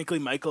 Technically,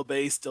 Michael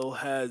Bay still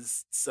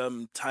has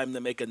some time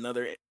to make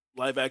another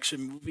live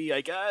action movie,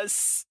 I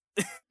guess.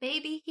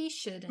 Maybe he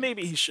shouldn't.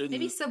 Maybe he shouldn't.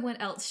 Maybe someone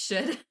else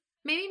should.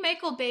 Maybe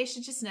Michael Bay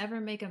should just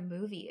never make a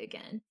movie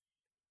again.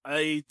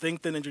 I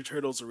think the Ninja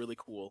Turtles are really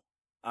cool,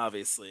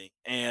 obviously.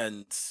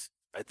 And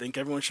I think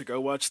everyone should go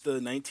watch the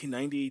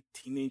 1990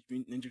 Teenage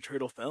Mutant Ninja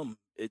Turtle film.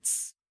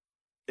 It's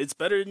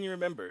better than you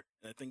remember.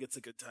 And I think it's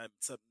a good time.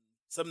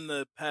 Something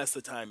to pass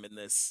the time in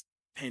this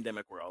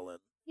pandemic we're all in.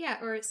 Yeah,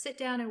 or sit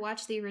down and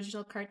watch the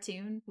original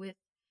cartoon with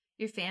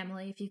your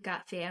family if you've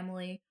got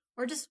family.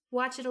 Or just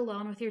watch it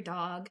alone with your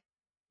dog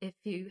if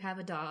you have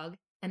a dog.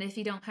 And if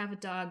you don't have a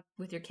dog,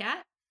 with your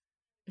cat.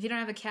 If you don't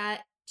have a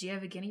cat, do you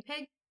have a guinea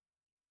pig?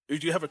 Or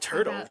do you have a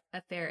turtle?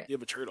 A ferret. You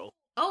have a turtle.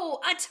 Oh,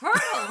 a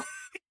turtle!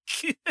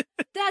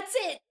 That's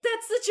it!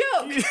 That's the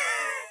joke!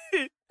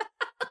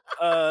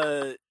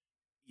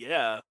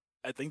 Yeah,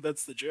 I think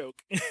that's the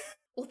joke.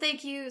 Well,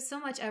 thank you so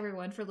much,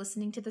 everyone, for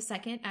listening to the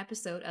second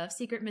episode of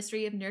Secret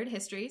Mystery of Nerd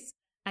Histories.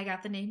 I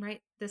got the name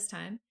right this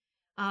time.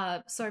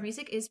 So our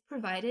music is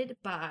provided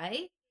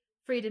by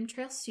Freedom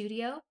Trail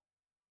Studio.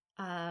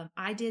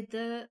 I did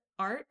the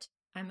art.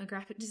 I'm a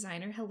graphic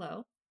designer.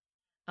 Hello.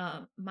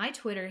 My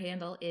Twitter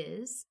handle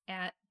is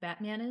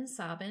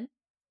 @BatmanandSabin,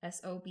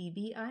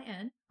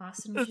 SOBBIN.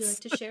 Austin, would you like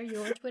to share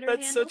your Twitter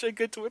handle? That's such a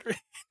good Twitter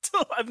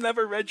handle. I've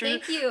never read your.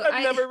 Thank you.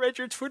 I've never read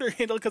your Twitter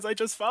handle because I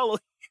just follow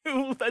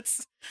you.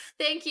 That's.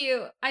 Thank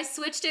you. I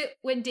switched it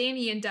when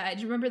Damien died.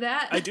 Do you remember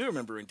that? I do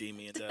remember when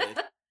Damien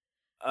died.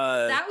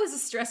 That was a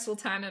stressful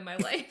time in my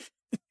life.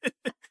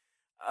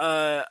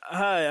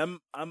 Hi,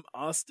 I'm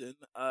Austin.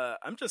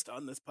 I'm just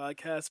on this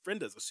podcast.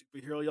 Brenda's a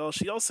superhero, y'all.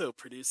 She also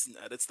produces and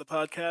edits the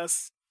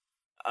podcast.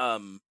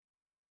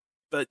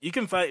 But you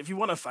can if you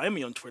want to find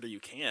me on Twitter,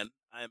 you can.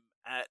 I'm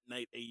at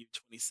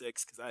KnightAU26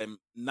 because I'm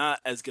not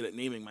as good at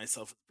naming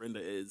myself as Brenda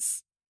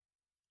is.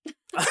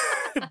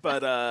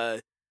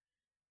 But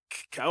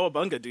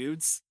cowabunga,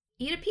 dudes.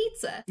 Eat a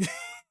pizza.